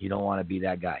major. You don't want to be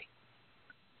that guy.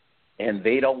 And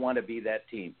they don't want to be that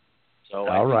team. So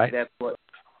I think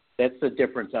that's the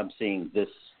difference I'm seeing this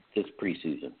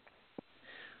preseason.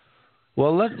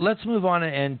 Well, let's move on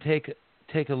and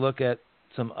take a look at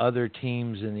some other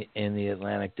teams in the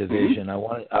Atlantic Division.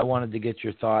 I wanted to get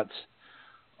your thoughts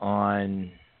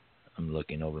on. I'm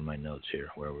looking over my notes here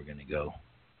where we're going to go.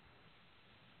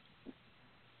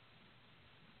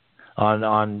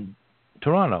 On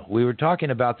Toronto, we were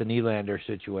talking about the Nylander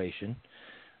situation,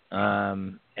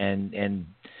 and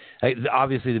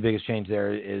obviously the biggest change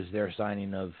there is their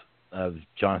signing of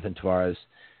Jonathan Tavares,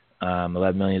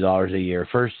 $11 million a year.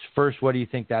 First, what do you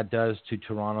think that does to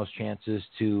Toronto's chances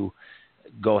to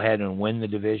go ahead and win the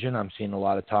division? I'm seeing a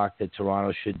lot of talk that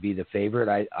Toronto should be the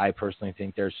favorite. I personally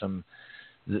think there's some.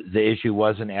 The issue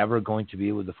wasn't ever going to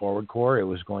be with the forward core. It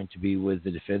was going to be with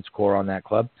the defense core on that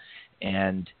club,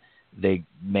 and they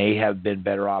may have been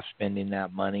better off spending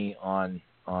that money on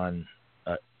some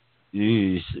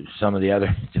of the other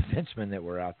defensemen that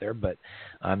were out there. But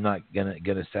I'm not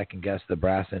gonna second guess the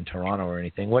brass in Toronto or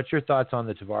anything. What's your thoughts on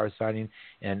the Tavares signing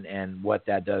and what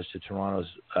that does to Toronto's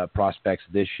prospects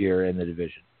this year in the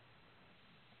division?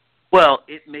 Well,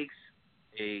 it makes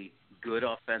a good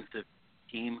offensive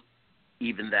team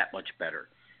even that much better.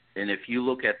 And if you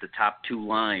look at the top two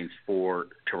lines for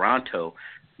Toronto,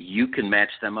 you can match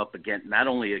them up against not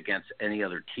only against any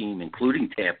other team, including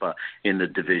Tampa in the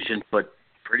division, but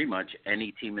pretty much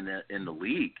any team in the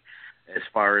league as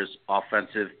far as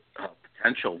offensive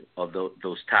potential of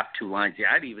those top two lines. Yeah,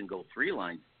 I'd even go three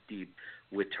lines deep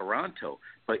with Toronto.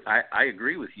 But I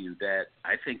agree with you that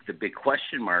I think the big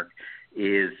question mark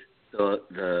is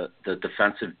the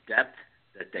defensive depth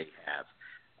that they have.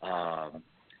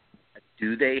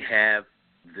 Do they have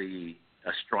a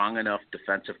strong enough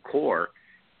defensive core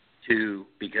to?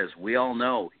 Because we all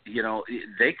know,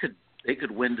 they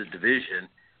could win the division.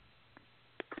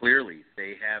 Clearly, they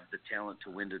have the talent to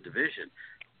win the division,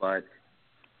 but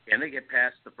can they get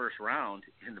past the first round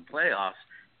in the playoffs?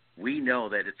 We know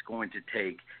that it's going to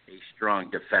take a strong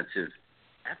defensive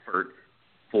effort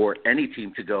for any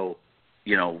team to go,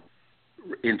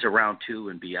 into round two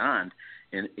and beyond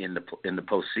in the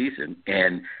postseason,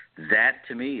 and that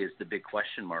to me is the big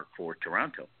question mark for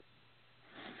Toronto.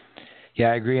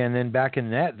 Yeah, I agree. And then back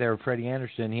in net there, Freddie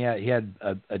Anderson, he had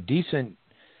a decent,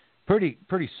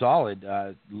 pretty solid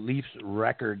Leafs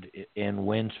record in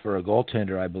wins for a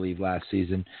goaltender, I believe, last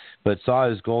season, but saw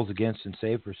his goals against and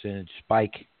save percentage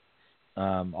spike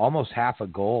almost half a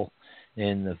goal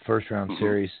in the first round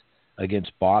series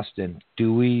against Boston.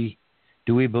 Do we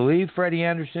believe Freddie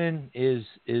Anderson is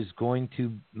going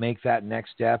to make that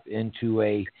next step into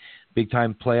a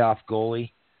big-time playoff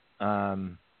goalie, a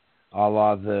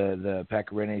la the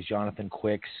Pekka Rinne's, Jonathan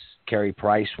Quick's, Carey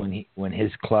Price when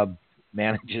his club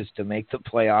manages to make the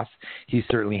playoffs? He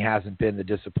certainly hasn't been the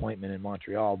disappointment in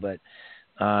Montreal, but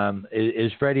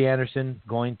is Freddie Anderson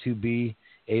going to be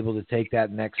able to take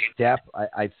that next step?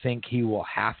 I think he will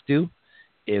have to,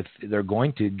 if they're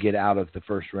going to get out of the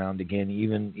first round again,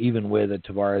 even with a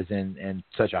Tavares and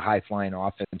such a high-flying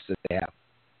offense that they have.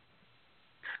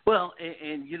 Well,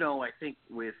 and I think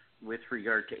with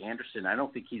regard to Anderson, I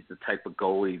don't think he's the type of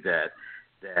goalie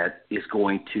that is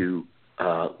going to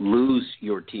lose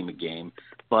your team a game,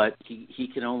 but he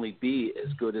can only be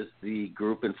as good as the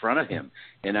group in front of him.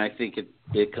 And I think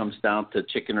it comes down to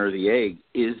chicken or the egg.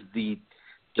 Is the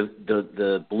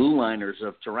blue liners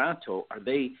of Toronto, are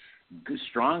they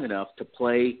strong enough to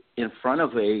play in front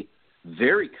of a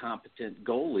very competent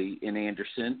goalie in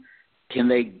Anderson? Can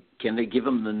they give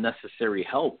him the necessary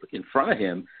help in front of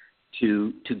him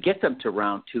to get them to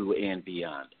round two and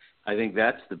beyond? I think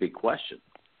that's the big question.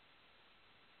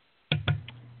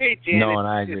 Hey, Dan. No, and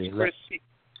I agree. Chris.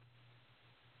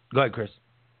 Go ahead, Chris.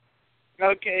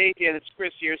 Okay, Dan, it's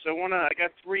Chris here. So I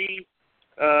got three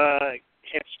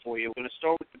hits for you. We're going to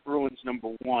start with the Bruins,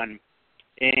 number one.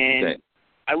 And okay.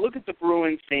 I look at the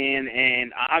Bruins,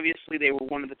 and obviously they were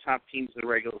one of the top teams of the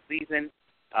regular season.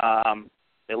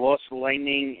 They lost to the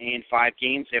Lightning in 5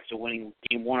 games after winning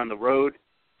game 1 on the road.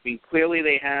 I mean, clearly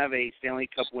they have a Stanley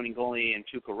Cup winning goalie in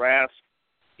Tuukka Rask.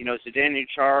 Zdeno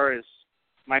Chara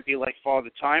might be like Father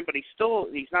Time, but he's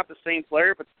not the same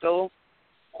player, but still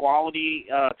quality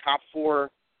top 4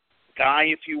 guy,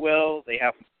 if you will. They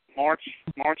have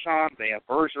Marchand, they have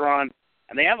Bergeron,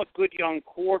 and they have a good young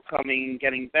core coming,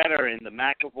 getting better in the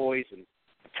McAvoys and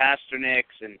the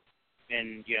Pasternaks and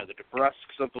the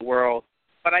DeBrusques of the world.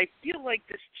 But I feel like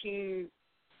this team,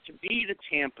 to beat a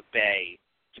Tampa Bay,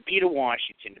 to beat a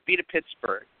Washington, to beat a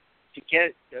Pittsburgh, to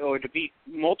get or to beat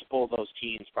multiple of those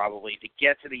teams probably to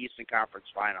get to the Eastern Conference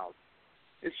Finals.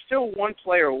 It's still one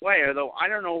player away, although I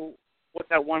don't know what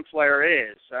that one player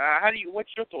is. What's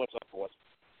your thoughts on it?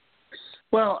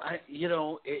 Well,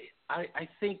 I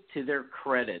think to their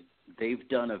credit, they've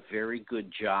done a very good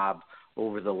job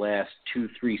over the last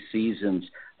 2-3 seasons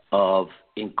of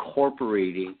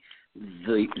incorporating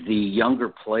the younger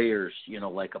players,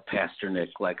 like a Pasternak,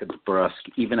 like a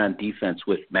DeBrusque, even on defense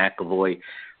with McAvoy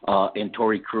and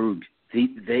Torrey Krug.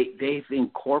 They've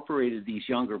incorporated these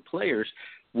younger players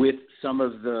with some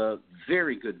of the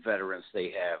very good veterans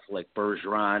they have, like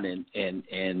Bergeron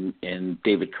and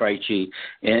David Krejci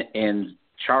and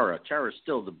Chara. Chara's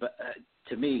still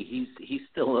to me, he's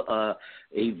still a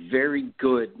very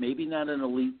good, maybe not an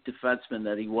elite defenseman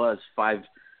that he was 5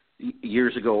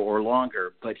 years ago or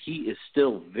longer, but he is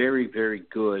still very, very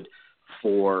good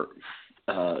for,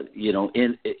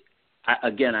 again,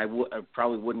 I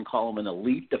probably wouldn't call him an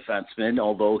elite defenseman,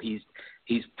 although he's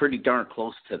pretty darn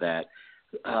close to that.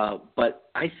 But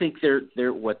I think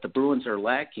they're what the Bruins are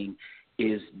lacking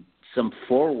is some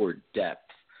forward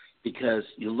depth, because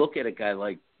you look at a guy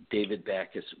like David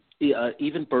Backes,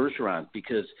 even Bergeron,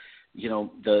 because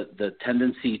the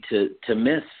tendency to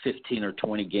miss 15 or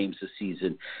 20 games a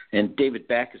season, and David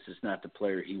Backes is not the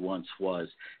player he once was.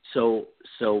 So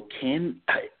can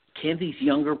these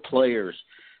younger players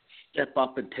step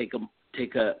up and take a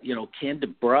can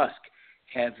DeBrusque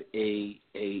have a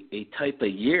type of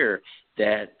year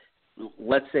that,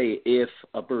 let's say, if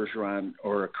a Bergeron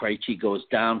or a Krejci goes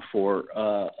down for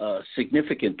a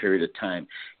significant period of time,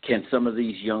 can some of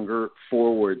these younger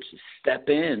forwards step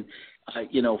in?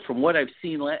 From what I've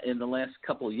seen in the last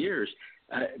couple of years,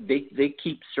 they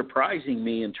keep surprising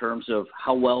me in terms of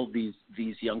how well these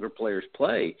younger players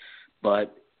play.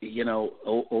 But,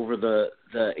 over the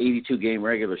 82-game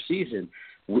regular season,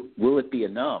 will it be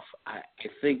enough? I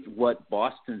think what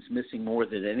Boston's missing more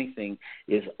than anything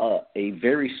is a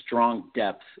very strong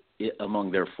depth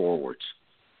among their forwards.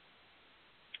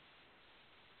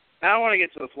 Now I want to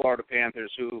get to the Florida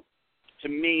Panthers, who, to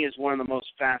me, is one of the most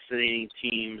fascinating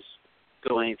teams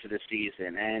going into the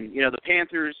season. And, the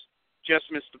Panthers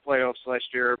just missed the playoffs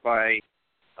last year by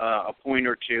a point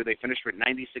or two. They finished with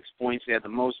 96 points. They had the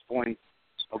most points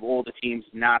of all the teams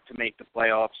not to make the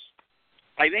playoffs.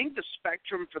 I think the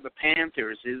spectrum for the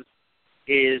Panthers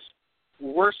is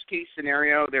worst case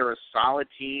scenario, they're a solid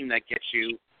team that gets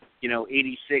you,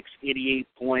 86, 88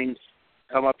 points,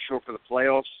 come up short for the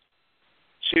playoffs,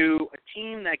 to a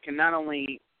team that can not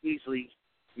only easily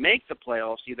make the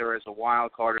playoffs, either as a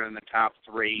wild card or in the top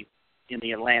 3 in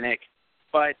the Atlantic,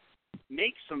 but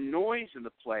make some noise in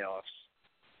the playoffs.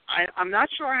 I'm not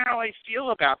sure how I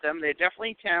feel about them. They're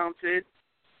definitely talented.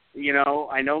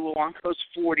 I know Luongo's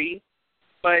 40.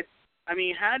 But,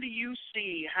 how do you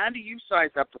size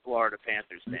up the Florida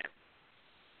Panthers, man?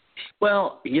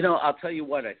 Well, I'll tell you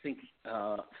what, I think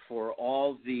for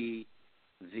all the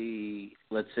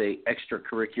let's say,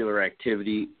 extracurricular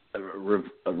activity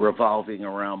revolving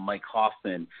around Mike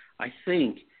Hoffman, I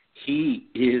think he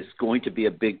is going to be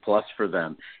a big plus for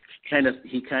them.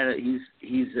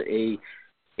 He's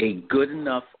a good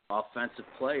enough offensive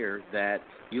player that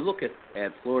you look at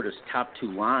Florida's top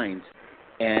 2 lines,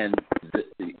 and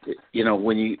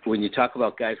when you talk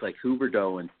about guys like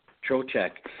Huberdeau and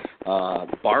Trocheck,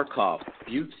 Barkov,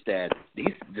 Bukestad,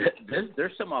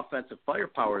 there's some offensive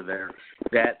firepower there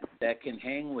that can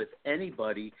hang with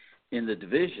anybody in the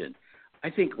division. I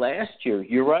think last year,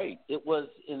 you're right, it was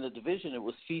in the division, it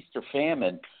was feast or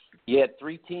famine. You had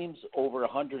 3 teams over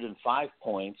 105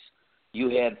 points. You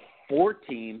had 4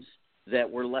 teams that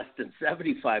were less than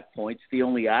 75 points. The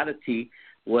only oddity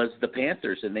was the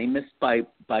Panthers, and they missed by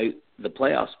the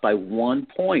playoffs by 1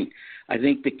 point. I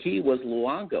think the key was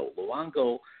Luongo.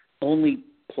 Luongo only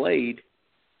played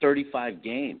 35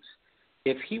 games.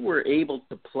 If he were able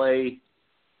to play,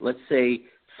 let's say,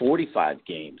 45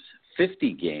 games,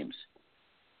 50 games,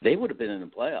 they would have been in the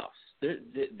playoffs.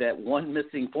 That one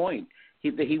missing point,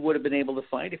 he would have been able to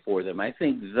find it for them. I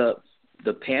think the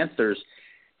Panthers,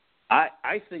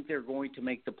 I think they're going to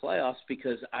make the playoffs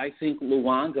because I think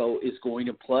Luongo is going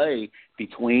to play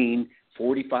between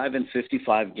 45 and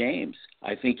 55 games.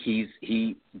 I think he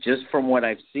just from what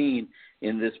I've seen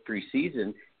in this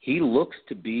preseason, he looks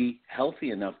to be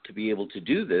healthy enough to be able to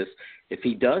do this. If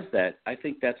he does that, I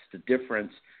think that's the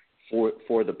difference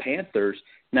for the Panthers.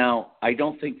 Now, I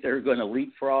don't think they're going to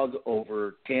leapfrog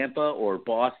over Tampa or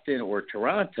Boston or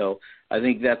Toronto. I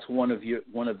think that's one of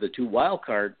the 2 wild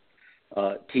card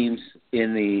teams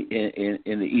in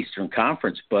the Eastern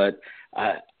Conference. But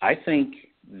I think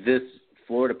this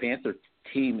Florida Panther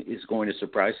team is going to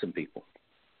surprise some people.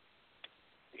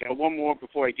 one more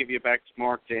before I give you back to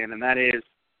Mark, Dan, and that is,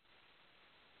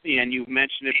 and you've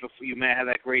mentioned it before, you may have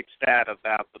that great stat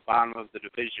about the bottom of the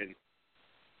division.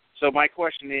 So my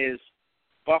question is,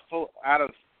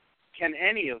 can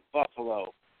any of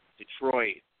Buffalo,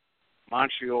 Detroit,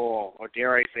 Montreal, or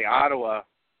dare I say Ottawa,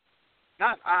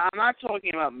 I'm not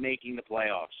talking about making the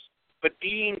playoffs, but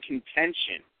be in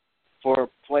contention for a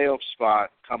playoff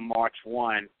spot come March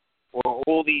 1, or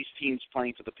all these teams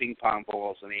playing for the ping pong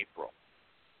balls in April?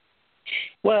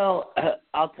 Well,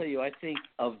 I'll tell you, I think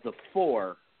of the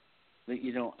four,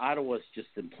 Ottawa's just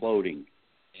imploding,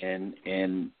 and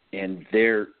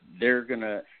they're going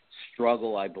to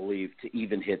struggle, I believe, to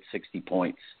even hit 60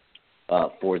 points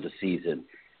for the season.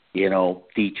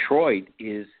 Detroit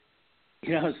is,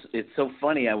 it's so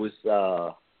funny. I was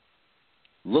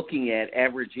looking at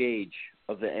average age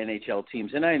of the NHL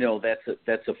teams, and I know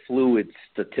that's a fluid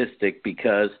statistic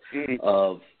because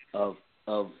of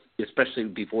especially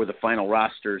before the final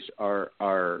rosters are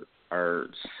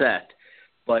set.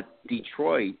 But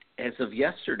Detroit, as of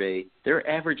yesterday, their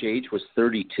average age was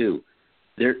 32.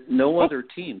 No other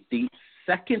team. The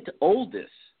second oldest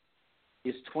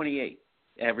is 28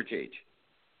 average age.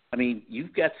 I mean,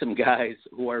 you've got some guys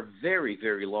who are very,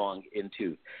 very long in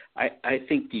tooth. I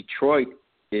think Detroit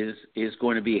is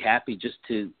going to be happy just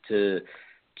to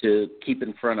keep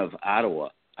in front of Ottawa.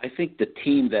 I think the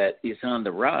team that is on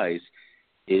the rise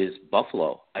is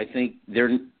Buffalo. I think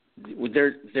they're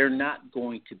not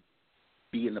going to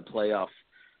be in the playoffs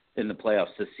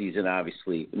this season,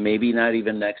 obviously. Maybe not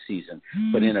even next season.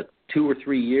 But in 2 or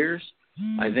 3 years,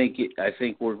 I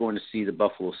think we're going to see the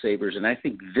Buffalo Sabres. And I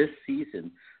think this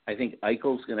season, I think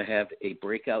Eichel's going to have a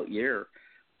breakout year.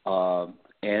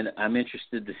 And I'm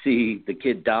interested to see the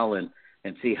kid Dahlin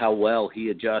and see how well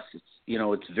he adjusts.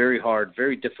 It's very hard,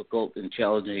 very difficult and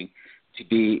challenging to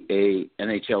be a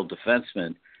NHL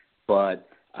defenseman. But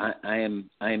I am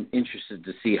interested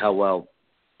to see how well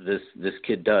this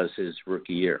kid does his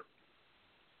rookie year.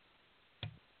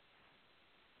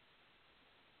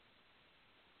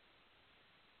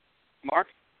 Mark?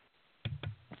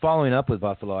 Following up with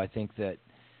Buffalo, I think that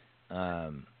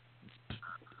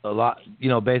a lot,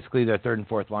 basically their third and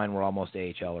fourth line were almost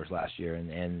AHLers last year,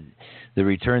 and the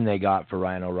return they got for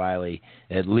Ryan O'Reilly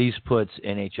at least puts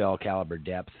NHL caliber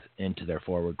depth into their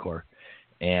forward core.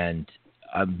 And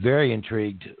I'm very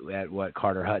intrigued at what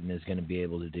Carter Hutton is going to be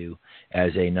able to do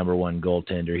as a number one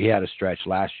goaltender. He had a stretch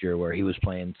last year where he was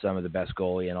playing some of the best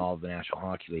goalie in all of the National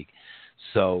Hockey League.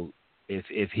 So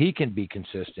if he can be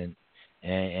consistent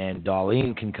and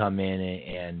Dahlin can come in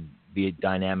and be a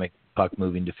dynamic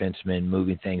puck-moving defenseman,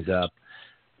 moving things up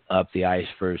the ice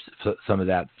for some of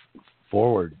that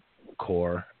forward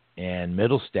core, and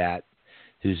Middlestat,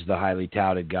 who's the highly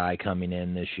touted guy coming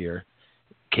in this year,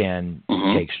 can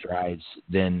take strides,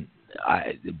 then,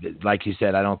 like you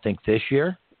said, I don't think this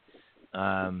year,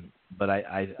 but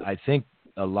I think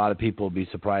a lot of people will be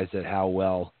surprised at how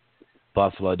well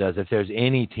Buffalo does. If there's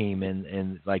any team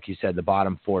in like you said, the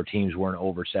bottom four teams weren't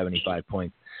over 75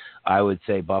 points, I would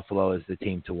say Buffalo is the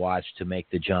team to watch to make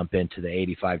the jump into the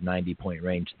 85, 90 point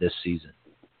range this season.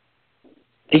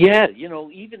 Yeah,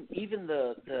 even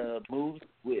the moves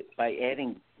by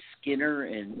adding Skinner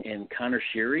and Connor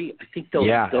Sheary, I think those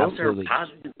are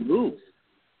positive moves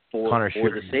for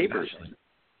the Sabres.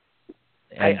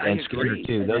 And Skinner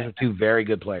too. Those are two very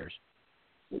good players.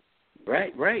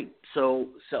 Right. So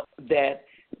that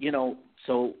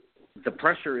so the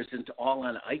pressure isn't all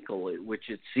on Eichel, which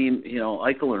it seemed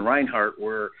Eichel and Reinhart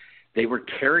were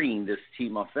carrying this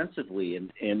team offensively,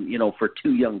 and for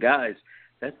two young guys,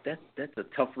 that's a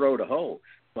tough row to hoe.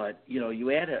 But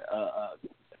you add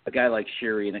a guy like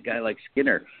Sheary and a guy like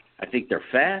Skinner. I think they're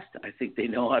fast. I think they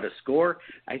know how to score.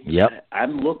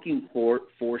 I'm looking for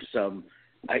some.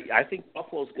 I think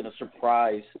Buffalo's going to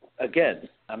surprise again.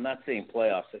 I'm not saying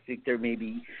playoffs. I think they're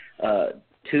maybe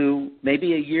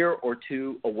maybe a year or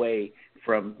two away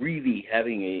from really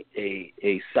having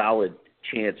a solid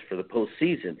chance for the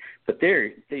postseason. But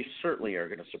they certainly are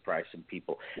going to surprise some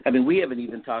people. I mean, we haven't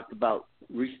even talked about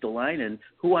Ristolainen,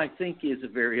 who I think is a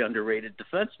very underrated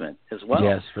defenseman as well.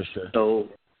 Yes, for sure.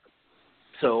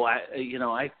 So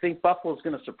I think Buffalo's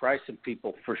going to surprise some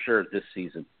people for sure this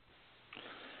season.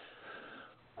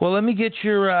 Well, let me get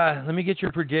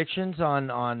your predictions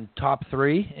on top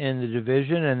three in the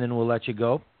division, and then we'll let you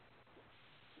go.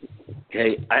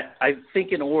 Okay, I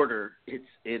think in order,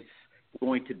 it's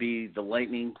going to be the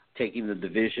Lightning taking the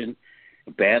division,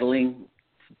 battling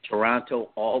Toronto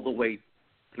all the way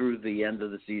through the end of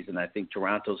the season. I think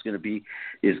Toronto's going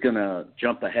to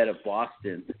jump ahead of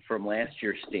Boston from last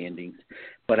year's standings,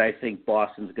 but I think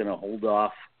Boston's going to hold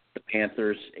off the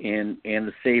Panthers and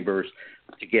the Sabres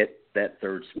to get that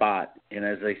third spot. And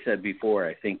as I said before,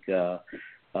 I think as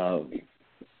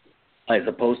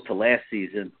opposed to last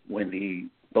season when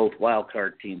both wild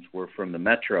card teams were from the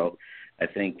Metro, I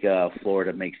think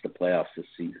Florida makes the playoffs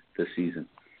this season.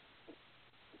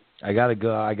 I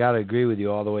gotta agree with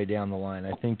you all the way down the line.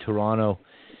 I think Toronto,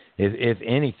 if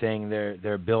anything,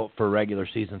 they're built for regular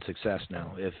season success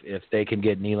now. If they can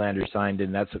get Nylander signed,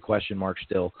 and that's a question mark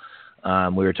still.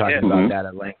 We were talking about that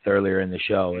at length earlier in the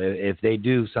show. If they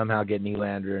do somehow get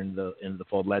Nylander in the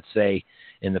fold, let's say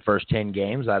in the first 10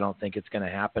 games, I don't think it's going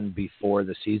to happen before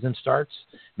the season starts.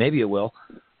 Maybe it will.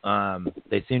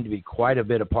 They seem to be quite a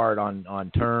bit apart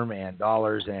on term and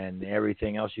dollars and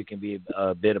everything else you can be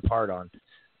a bit apart on.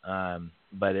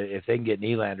 But if they can get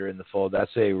Nylander in the fold,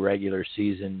 that's a regular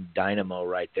season dynamo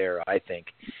right there, I think.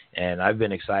 And I've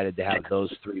been excited to have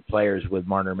those three players with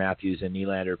Marner, Matthews, and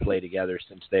Nylander play together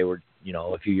since they were,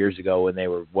 a few years ago when they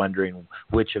were wondering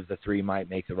which of the three might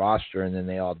make the roster, and then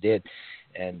they all did.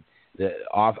 And the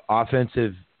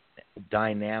offensive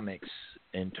dynamics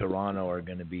in Toronto are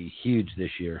going to be huge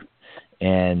this year.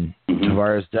 And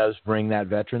Tavares does bring that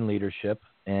veteran leadership,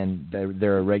 and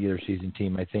they're a regular season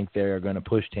team. I think they are going to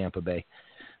push Tampa Bay.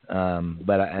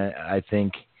 But I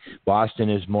think Boston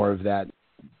is more of that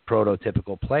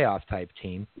prototypical playoff type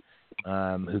team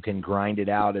who can grind it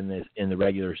out in the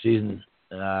regular season,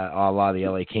 a la the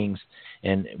LA Kings.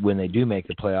 And when they do make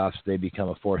the playoffs, they become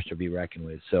a force to be reckoned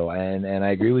with. So, and I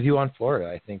agree with you on Florida.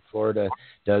 I think Florida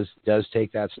does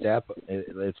take that step.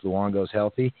 If Luongo's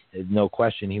healthy, no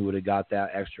question he would have got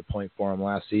that extra point for him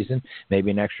last season,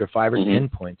 maybe an extra 5 or 10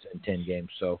 points in 10 games.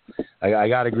 So I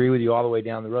got to agree with you all the way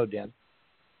down the road, Dan.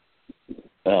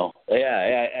 Well,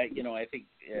 yeah, I think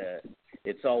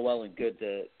it's all well and good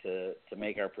to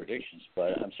make our predictions,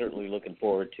 but I'm certainly looking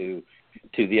forward to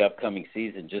the upcoming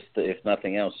season, just to, if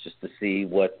nothing else, just to see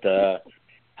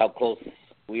how close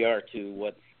we are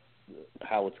to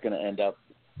how it's going to end up.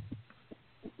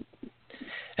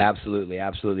 Absolutely.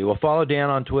 Well, follow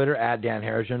Dan on Twitter at Dan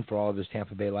Herrejon for all of his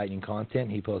Tampa Bay Lightning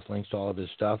content. He posts links to all of his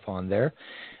stuff on there.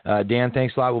 Dan,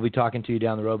 thanks a lot. We'll be talking to you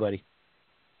down the road, buddy.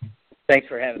 Thanks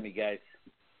for having me, guys.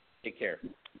 Take care.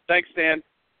 Thanks, Dan.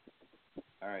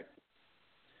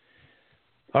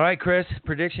 All right, Chris,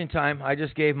 prediction time. I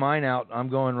just gave mine out. I'm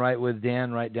going right with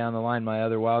Dan right down the line. My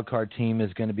other wild card team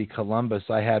is going to be Columbus.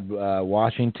 I had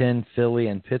Washington, Philly,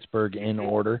 and Pittsburgh in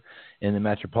order in the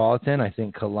Metropolitan. I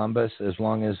think Columbus, as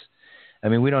long as –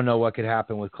 we don't know what could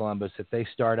happen with Columbus. If they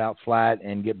start out flat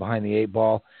and get behind the 8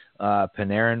 ball,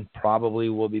 Panarin probably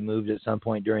will be moved at some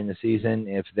point during the season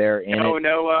if they're in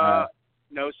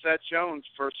No Seth Jones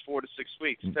first 4 to 6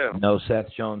 weeks, too. No Seth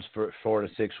Jones for 4 to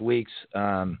 6 weeks.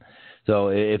 So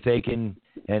if they can,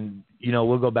 and,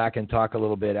 we'll go back and talk a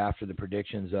little bit after the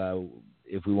predictions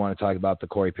if we want to talk about the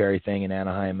Corey Perry thing in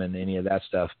Anaheim and any of that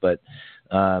stuff. But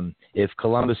if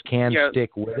Columbus can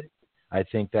stick with it, I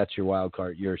think that's your wild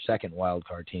card, your second wild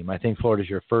card team. I think Florida's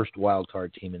your first wild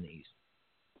card team in the East.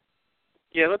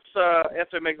 Yeah, let's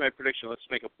after I make my prediction, let's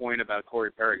make a point about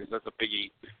Corey Perry because that's a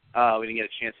biggie. We didn't get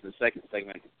a chance in the second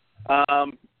segment.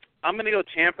 I'm going to go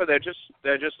Tampa. They're just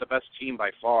the best team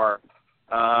by far.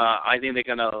 I think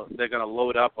they're gonna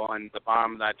load up on the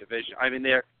bottom of that division.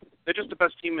 They're just the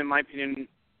best team in my opinion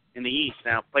in the East.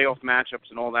 Now playoff matchups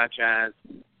and all that jazz,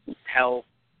 health.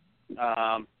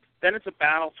 Then it's a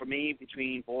battle for me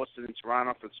between Boston and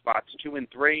Toronto for spots 2 and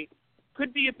 3.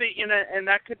 Could be a bit, and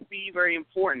that could be very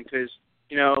important because.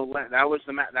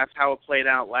 That's how it played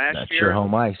out last year. That's your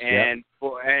home ice, and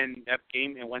that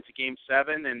game, it went to Game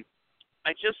 7, and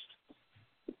I just,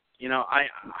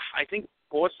 I think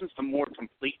Boston's the more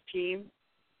complete team.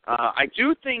 I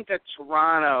do think that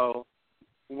Toronto,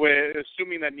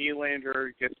 assuming that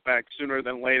Nylander gets back sooner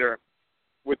than later,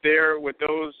 with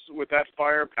that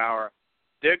firepower,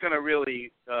 they're going to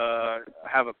really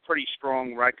have a pretty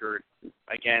strong record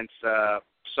against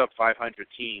sub 500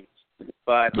 teams.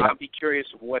 But I'll be curious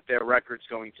of what their record's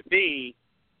going to be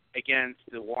against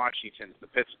the Washingtons, the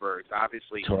Pittsburghs,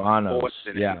 obviously Toronto's,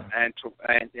 Boston, and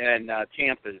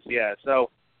Tampa's. Yeah,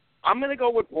 so I'm going to go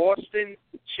with Boston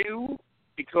too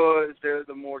because they're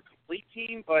the more complete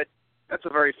team. But that's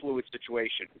a very fluid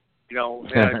situation.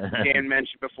 Dan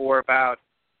mentioned before about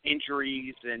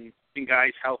injuries and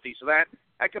guys healthy, so that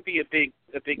could be a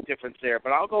big difference there.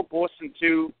 But I'll go Boston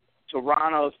 2,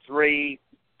 Toronto 3.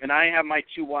 And I have my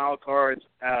 2 wild cards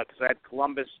because I had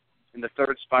Columbus in the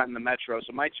 3rd spot in the Metro.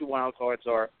 So my 2 wild cards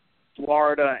are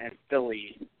Florida and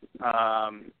Philly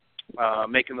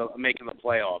making the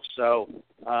playoffs. So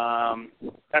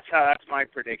that's my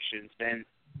predictions. And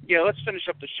Yeah, let's finish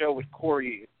up the show with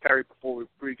Corey Perry before we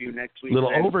preview next week.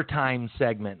 Little overtime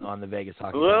segment on the Vegas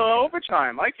Hockey. A little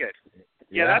overtime, like it.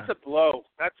 Yeah, that's a blow.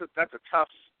 That's a tough.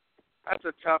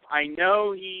 I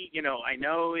know I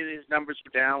know his numbers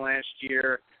were down last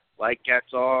year, like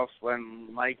Getzoff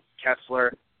and like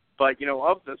Kessler, but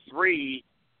of the three,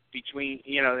 between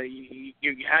you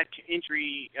had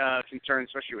injury concerns,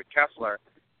 especially with Kessler.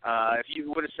 If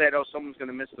you would have said, someone's going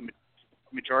to miss the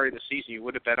majority of the season, you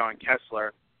would have bet on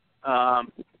Kessler.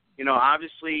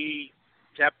 Obviously,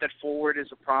 depth at forward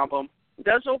is a problem. It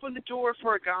does open the door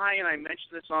for a guy, and I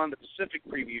mentioned this on the Pacific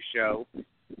preview show,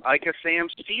 like a Sam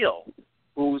Steele,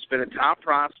 who's been a top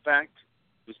prospect,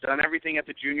 who's done everything at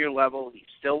the junior level. He's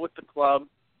still with the club.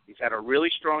 He's had a really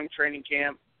strong training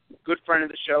camp. Good friend of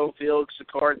the show, Felix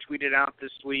Sikora, tweeted out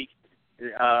this week,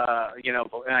 this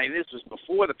was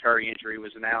before the Perry injury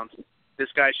was announced,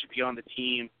 this guy should be on the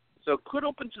team. So it could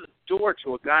open the door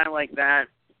to a guy like that.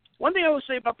 One thing I will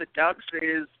say about the Ducks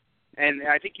is, and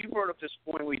I think you brought up this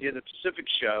point when we did the Pacific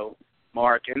show,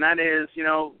 Mark, and that is,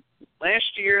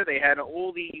 last year they had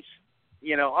all these,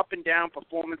 up and down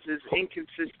performances,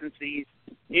 inconsistencies,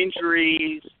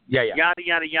 injuries, yada,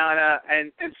 yada, yada,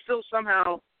 and still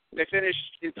somehow they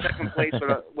finished in second place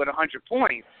with 100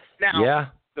 points.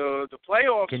 Now, the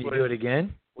playoffs Can you do it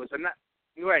again?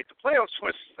 Right, the playoffs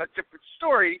was a different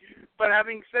story, but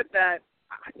having said that,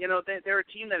 they're a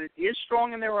team that is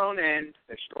strong in their own end.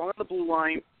 They're strong on the blue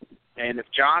line, and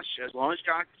as long as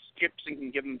Josh Gibson can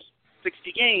give them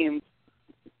 60 games,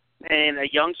 and a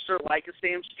youngster like a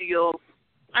Sam Steele,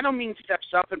 I don't mean steps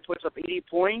up and puts up 80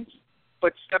 points,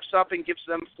 but steps up and gives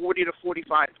them 40 to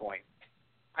 45 points.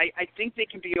 I think they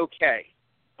can be okay,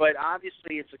 but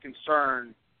obviously it's a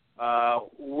concern.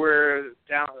 We're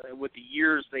down with the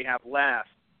years they have left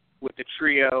with the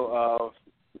trio of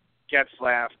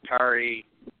Getzlaf, Perry,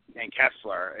 and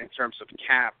Kessler in terms of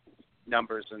cap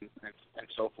numbers and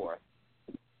so forth.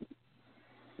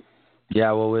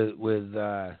 Yeah, well, with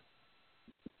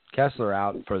Kessler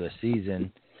out for the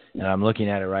season, and I'm looking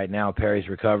at it right now, Perry's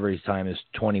recovery time is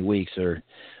 20 weeks, or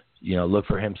look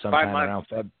for him sometime around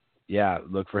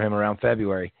look for him around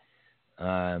February.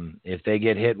 If they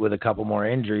get hit with a couple more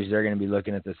injuries, they're going to be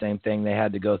looking at the same thing they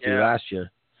had to go through last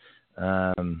year.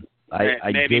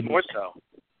 Maybe more so.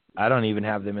 I don't even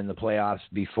have them in the playoffs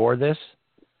before this.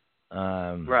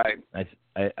 Right.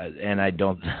 I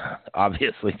don't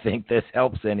obviously think this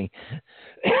helps any.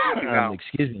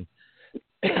 Excuse me.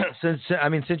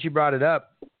 Since you brought it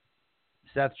up,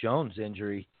 Seth Jones'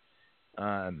 injury,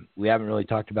 we haven't really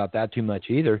talked about that too much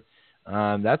either.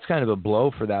 That's kind of a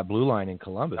blow for that blue line in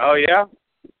Columbus. Oh, yeah?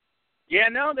 Yeah,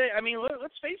 no,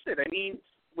 let's face it.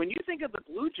 When you think of the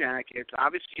Blue Jackets,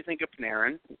 obviously you think of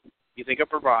Panarin, you think of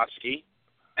Bobrovsky,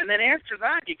 and then after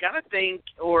that, you got to think,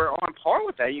 or on par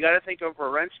with that, you got to think of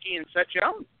Werenski and Seth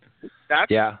Jones.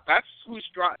 That's who's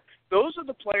driving. Those are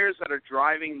the players that are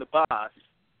driving the bus.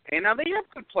 And now they have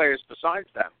good players besides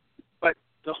them, but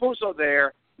those are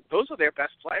their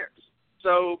best players.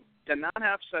 So to not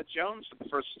have Seth Jones for the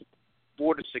first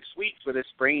 4 to 6 weeks with a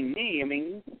sprained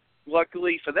knee,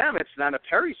 luckily for them, it's not a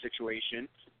Perry situation.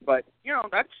 But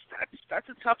that's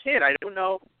a tough hit. I don't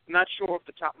know. I'm not sure off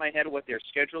the top of my head what their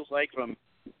schedule's like from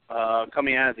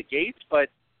coming out of the gates. But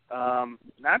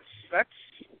that's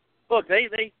look.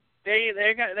 They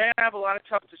have a lot of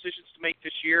tough decisions to make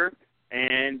this year,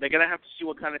 and they're going to have to see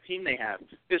what kind of team they have.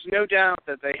 There's no doubt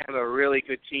that they have a really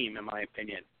good team, in my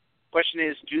opinion. Question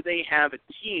is, do they have a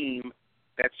team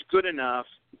that's good enough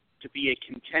to be a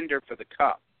contender for the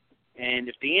Cup? And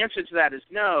if the answer to that is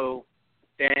no,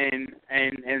 then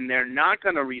and they're not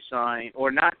going to re-sign,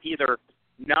 or not either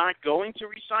not going to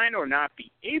re-sign or not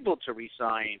be able to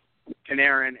re-sign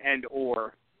Panarin and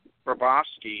or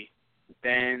Bobrovsky,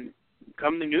 then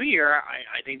come the new year,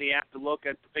 I think they have to look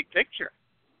at the big picture.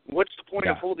 What's the point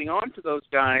of holding on to those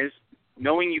guys,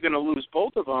 knowing you're going to lose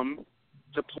both of them,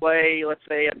 to play, let's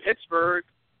say, at Pittsburgh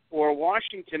or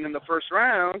Washington in the first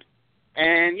round,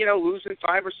 and losing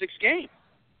 5 or 6 games?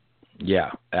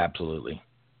 Yeah, absolutely.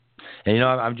 And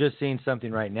I'm just seeing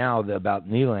something right now about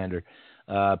Nylander.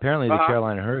 Apparently, the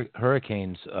Carolina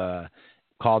Hurricanes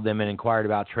called them and inquired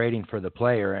about trading for the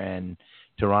player, and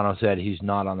Toronto said he's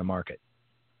not on the market.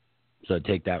 So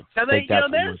take that. Now,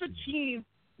 there's a team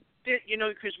that,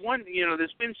 because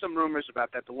there's been some rumors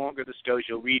about that. The longer this goes,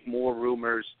 you'll read more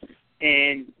rumors.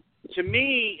 And to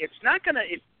me, it's not going to,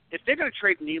 if they're going to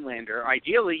trade Nylander,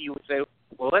 ideally you would say,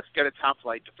 well, let's get a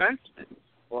top-flight defenseman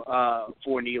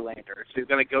for Nylander if they're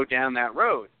going to go down that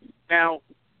road. Now,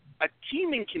 a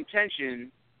team in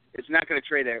contention is not going to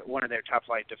trade one of their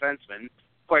top-flight defensemen.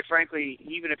 Quite frankly,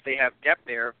 even if they have depth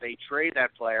there, if they trade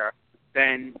that player,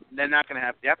 then they're not going to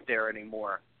have depth there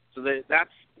anymore. So it's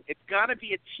got to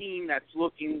be a team that's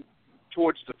looking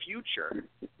towards the future.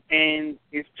 And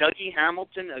is Dougie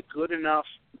Hamilton a good enough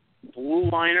blue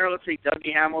liner? Let's say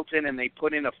Dougie Hamilton, and they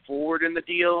put in a forward in the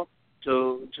deal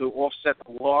to offset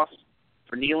the loss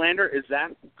for Nylander. Is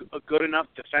that a good enough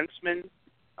defenseman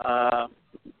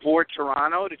for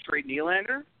Toronto to trade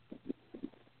Nylander?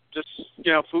 Just,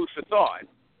 food for thought,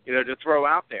 to throw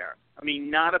out there. I mean,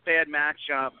 not a bad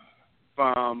matchup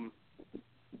from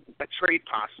a trade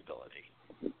possibility.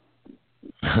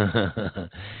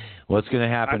 What's going to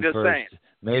happen I'm just first? saying.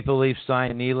 Maple Leafs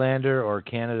sign Nylander or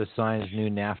Canada signs new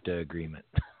NAFTA agreement?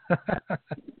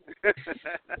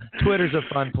 Twitter's a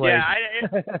fun place.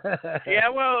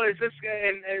 Well, is this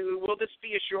and will this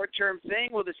be a short-term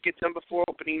thing? Will this get done before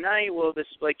opening night? Will this,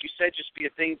 like you said, just be a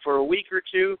thing for a week or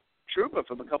two? Trouba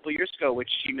from a couple of years ago, which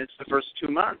she missed the first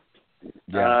 2 months.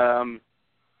 Yeah.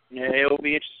 It will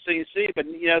be interesting to see. But,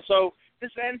 so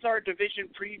this ends our division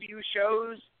preview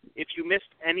shows. If you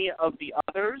missed any of the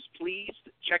others, please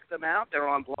check them out. They're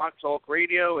on Blog Talk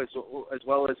Radio as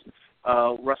well as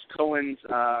Russ Cohen's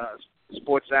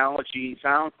Sportsology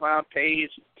SoundCloud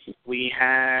page. We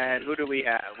had, who do we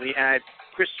have? We had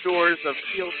Chris Stores of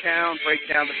Steeltown break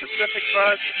down the Pacific for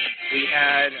us. We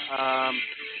had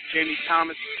Jamie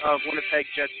Thomas of Winnipeg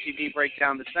Jets TV break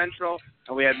down the Central.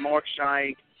 And we had Mark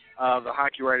Scheig of the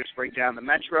Hockey Writers break down the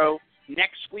Metro.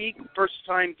 Next week,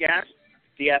 first-time guest,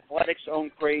 the Athletics'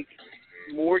 own Craig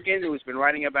Morgan, who has been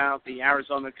writing about the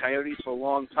Arizona Coyotes for a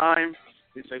long time.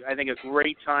 It's, I think, a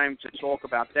great time to talk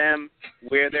about them,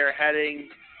 where they're heading,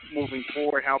 moving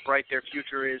forward, how bright their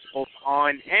future is, both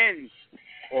on and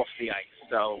off the ice.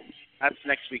 So that's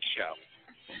next week's show.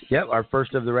 Yep, our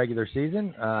first of the regular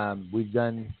season. We've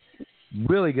done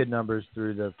really good numbers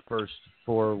through the first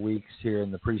 4 weeks here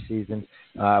in the preseason.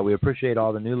 We appreciate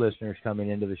all the new listeners coming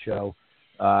into the show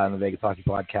on the Vegas Hockey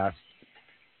Podcast.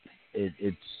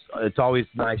 It's always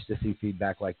nice to see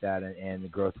feedback like that, and the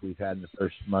growth we've had in the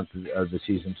first month of the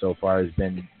season so far has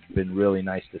been really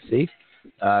nice to see.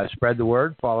 Spread the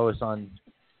word. Follow us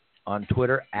on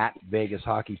Twitter at Vegas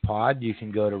Hockey Pod. You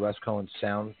can go to Russ Cohen's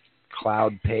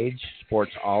SoundCloud page,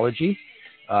 Sportsology.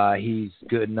 He's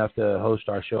good enough to host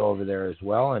our show over there as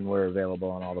well, and we're available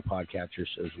on all the podcatchers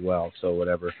as well. So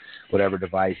whatever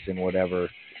device and whatever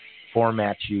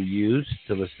format you use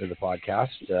to listen to the podcast,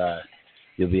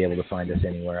 you'll be able to find us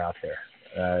anywhere out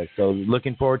there. So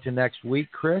looking forward to next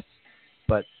week, Chris.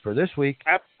 But for this week...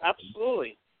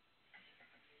 Absolutely.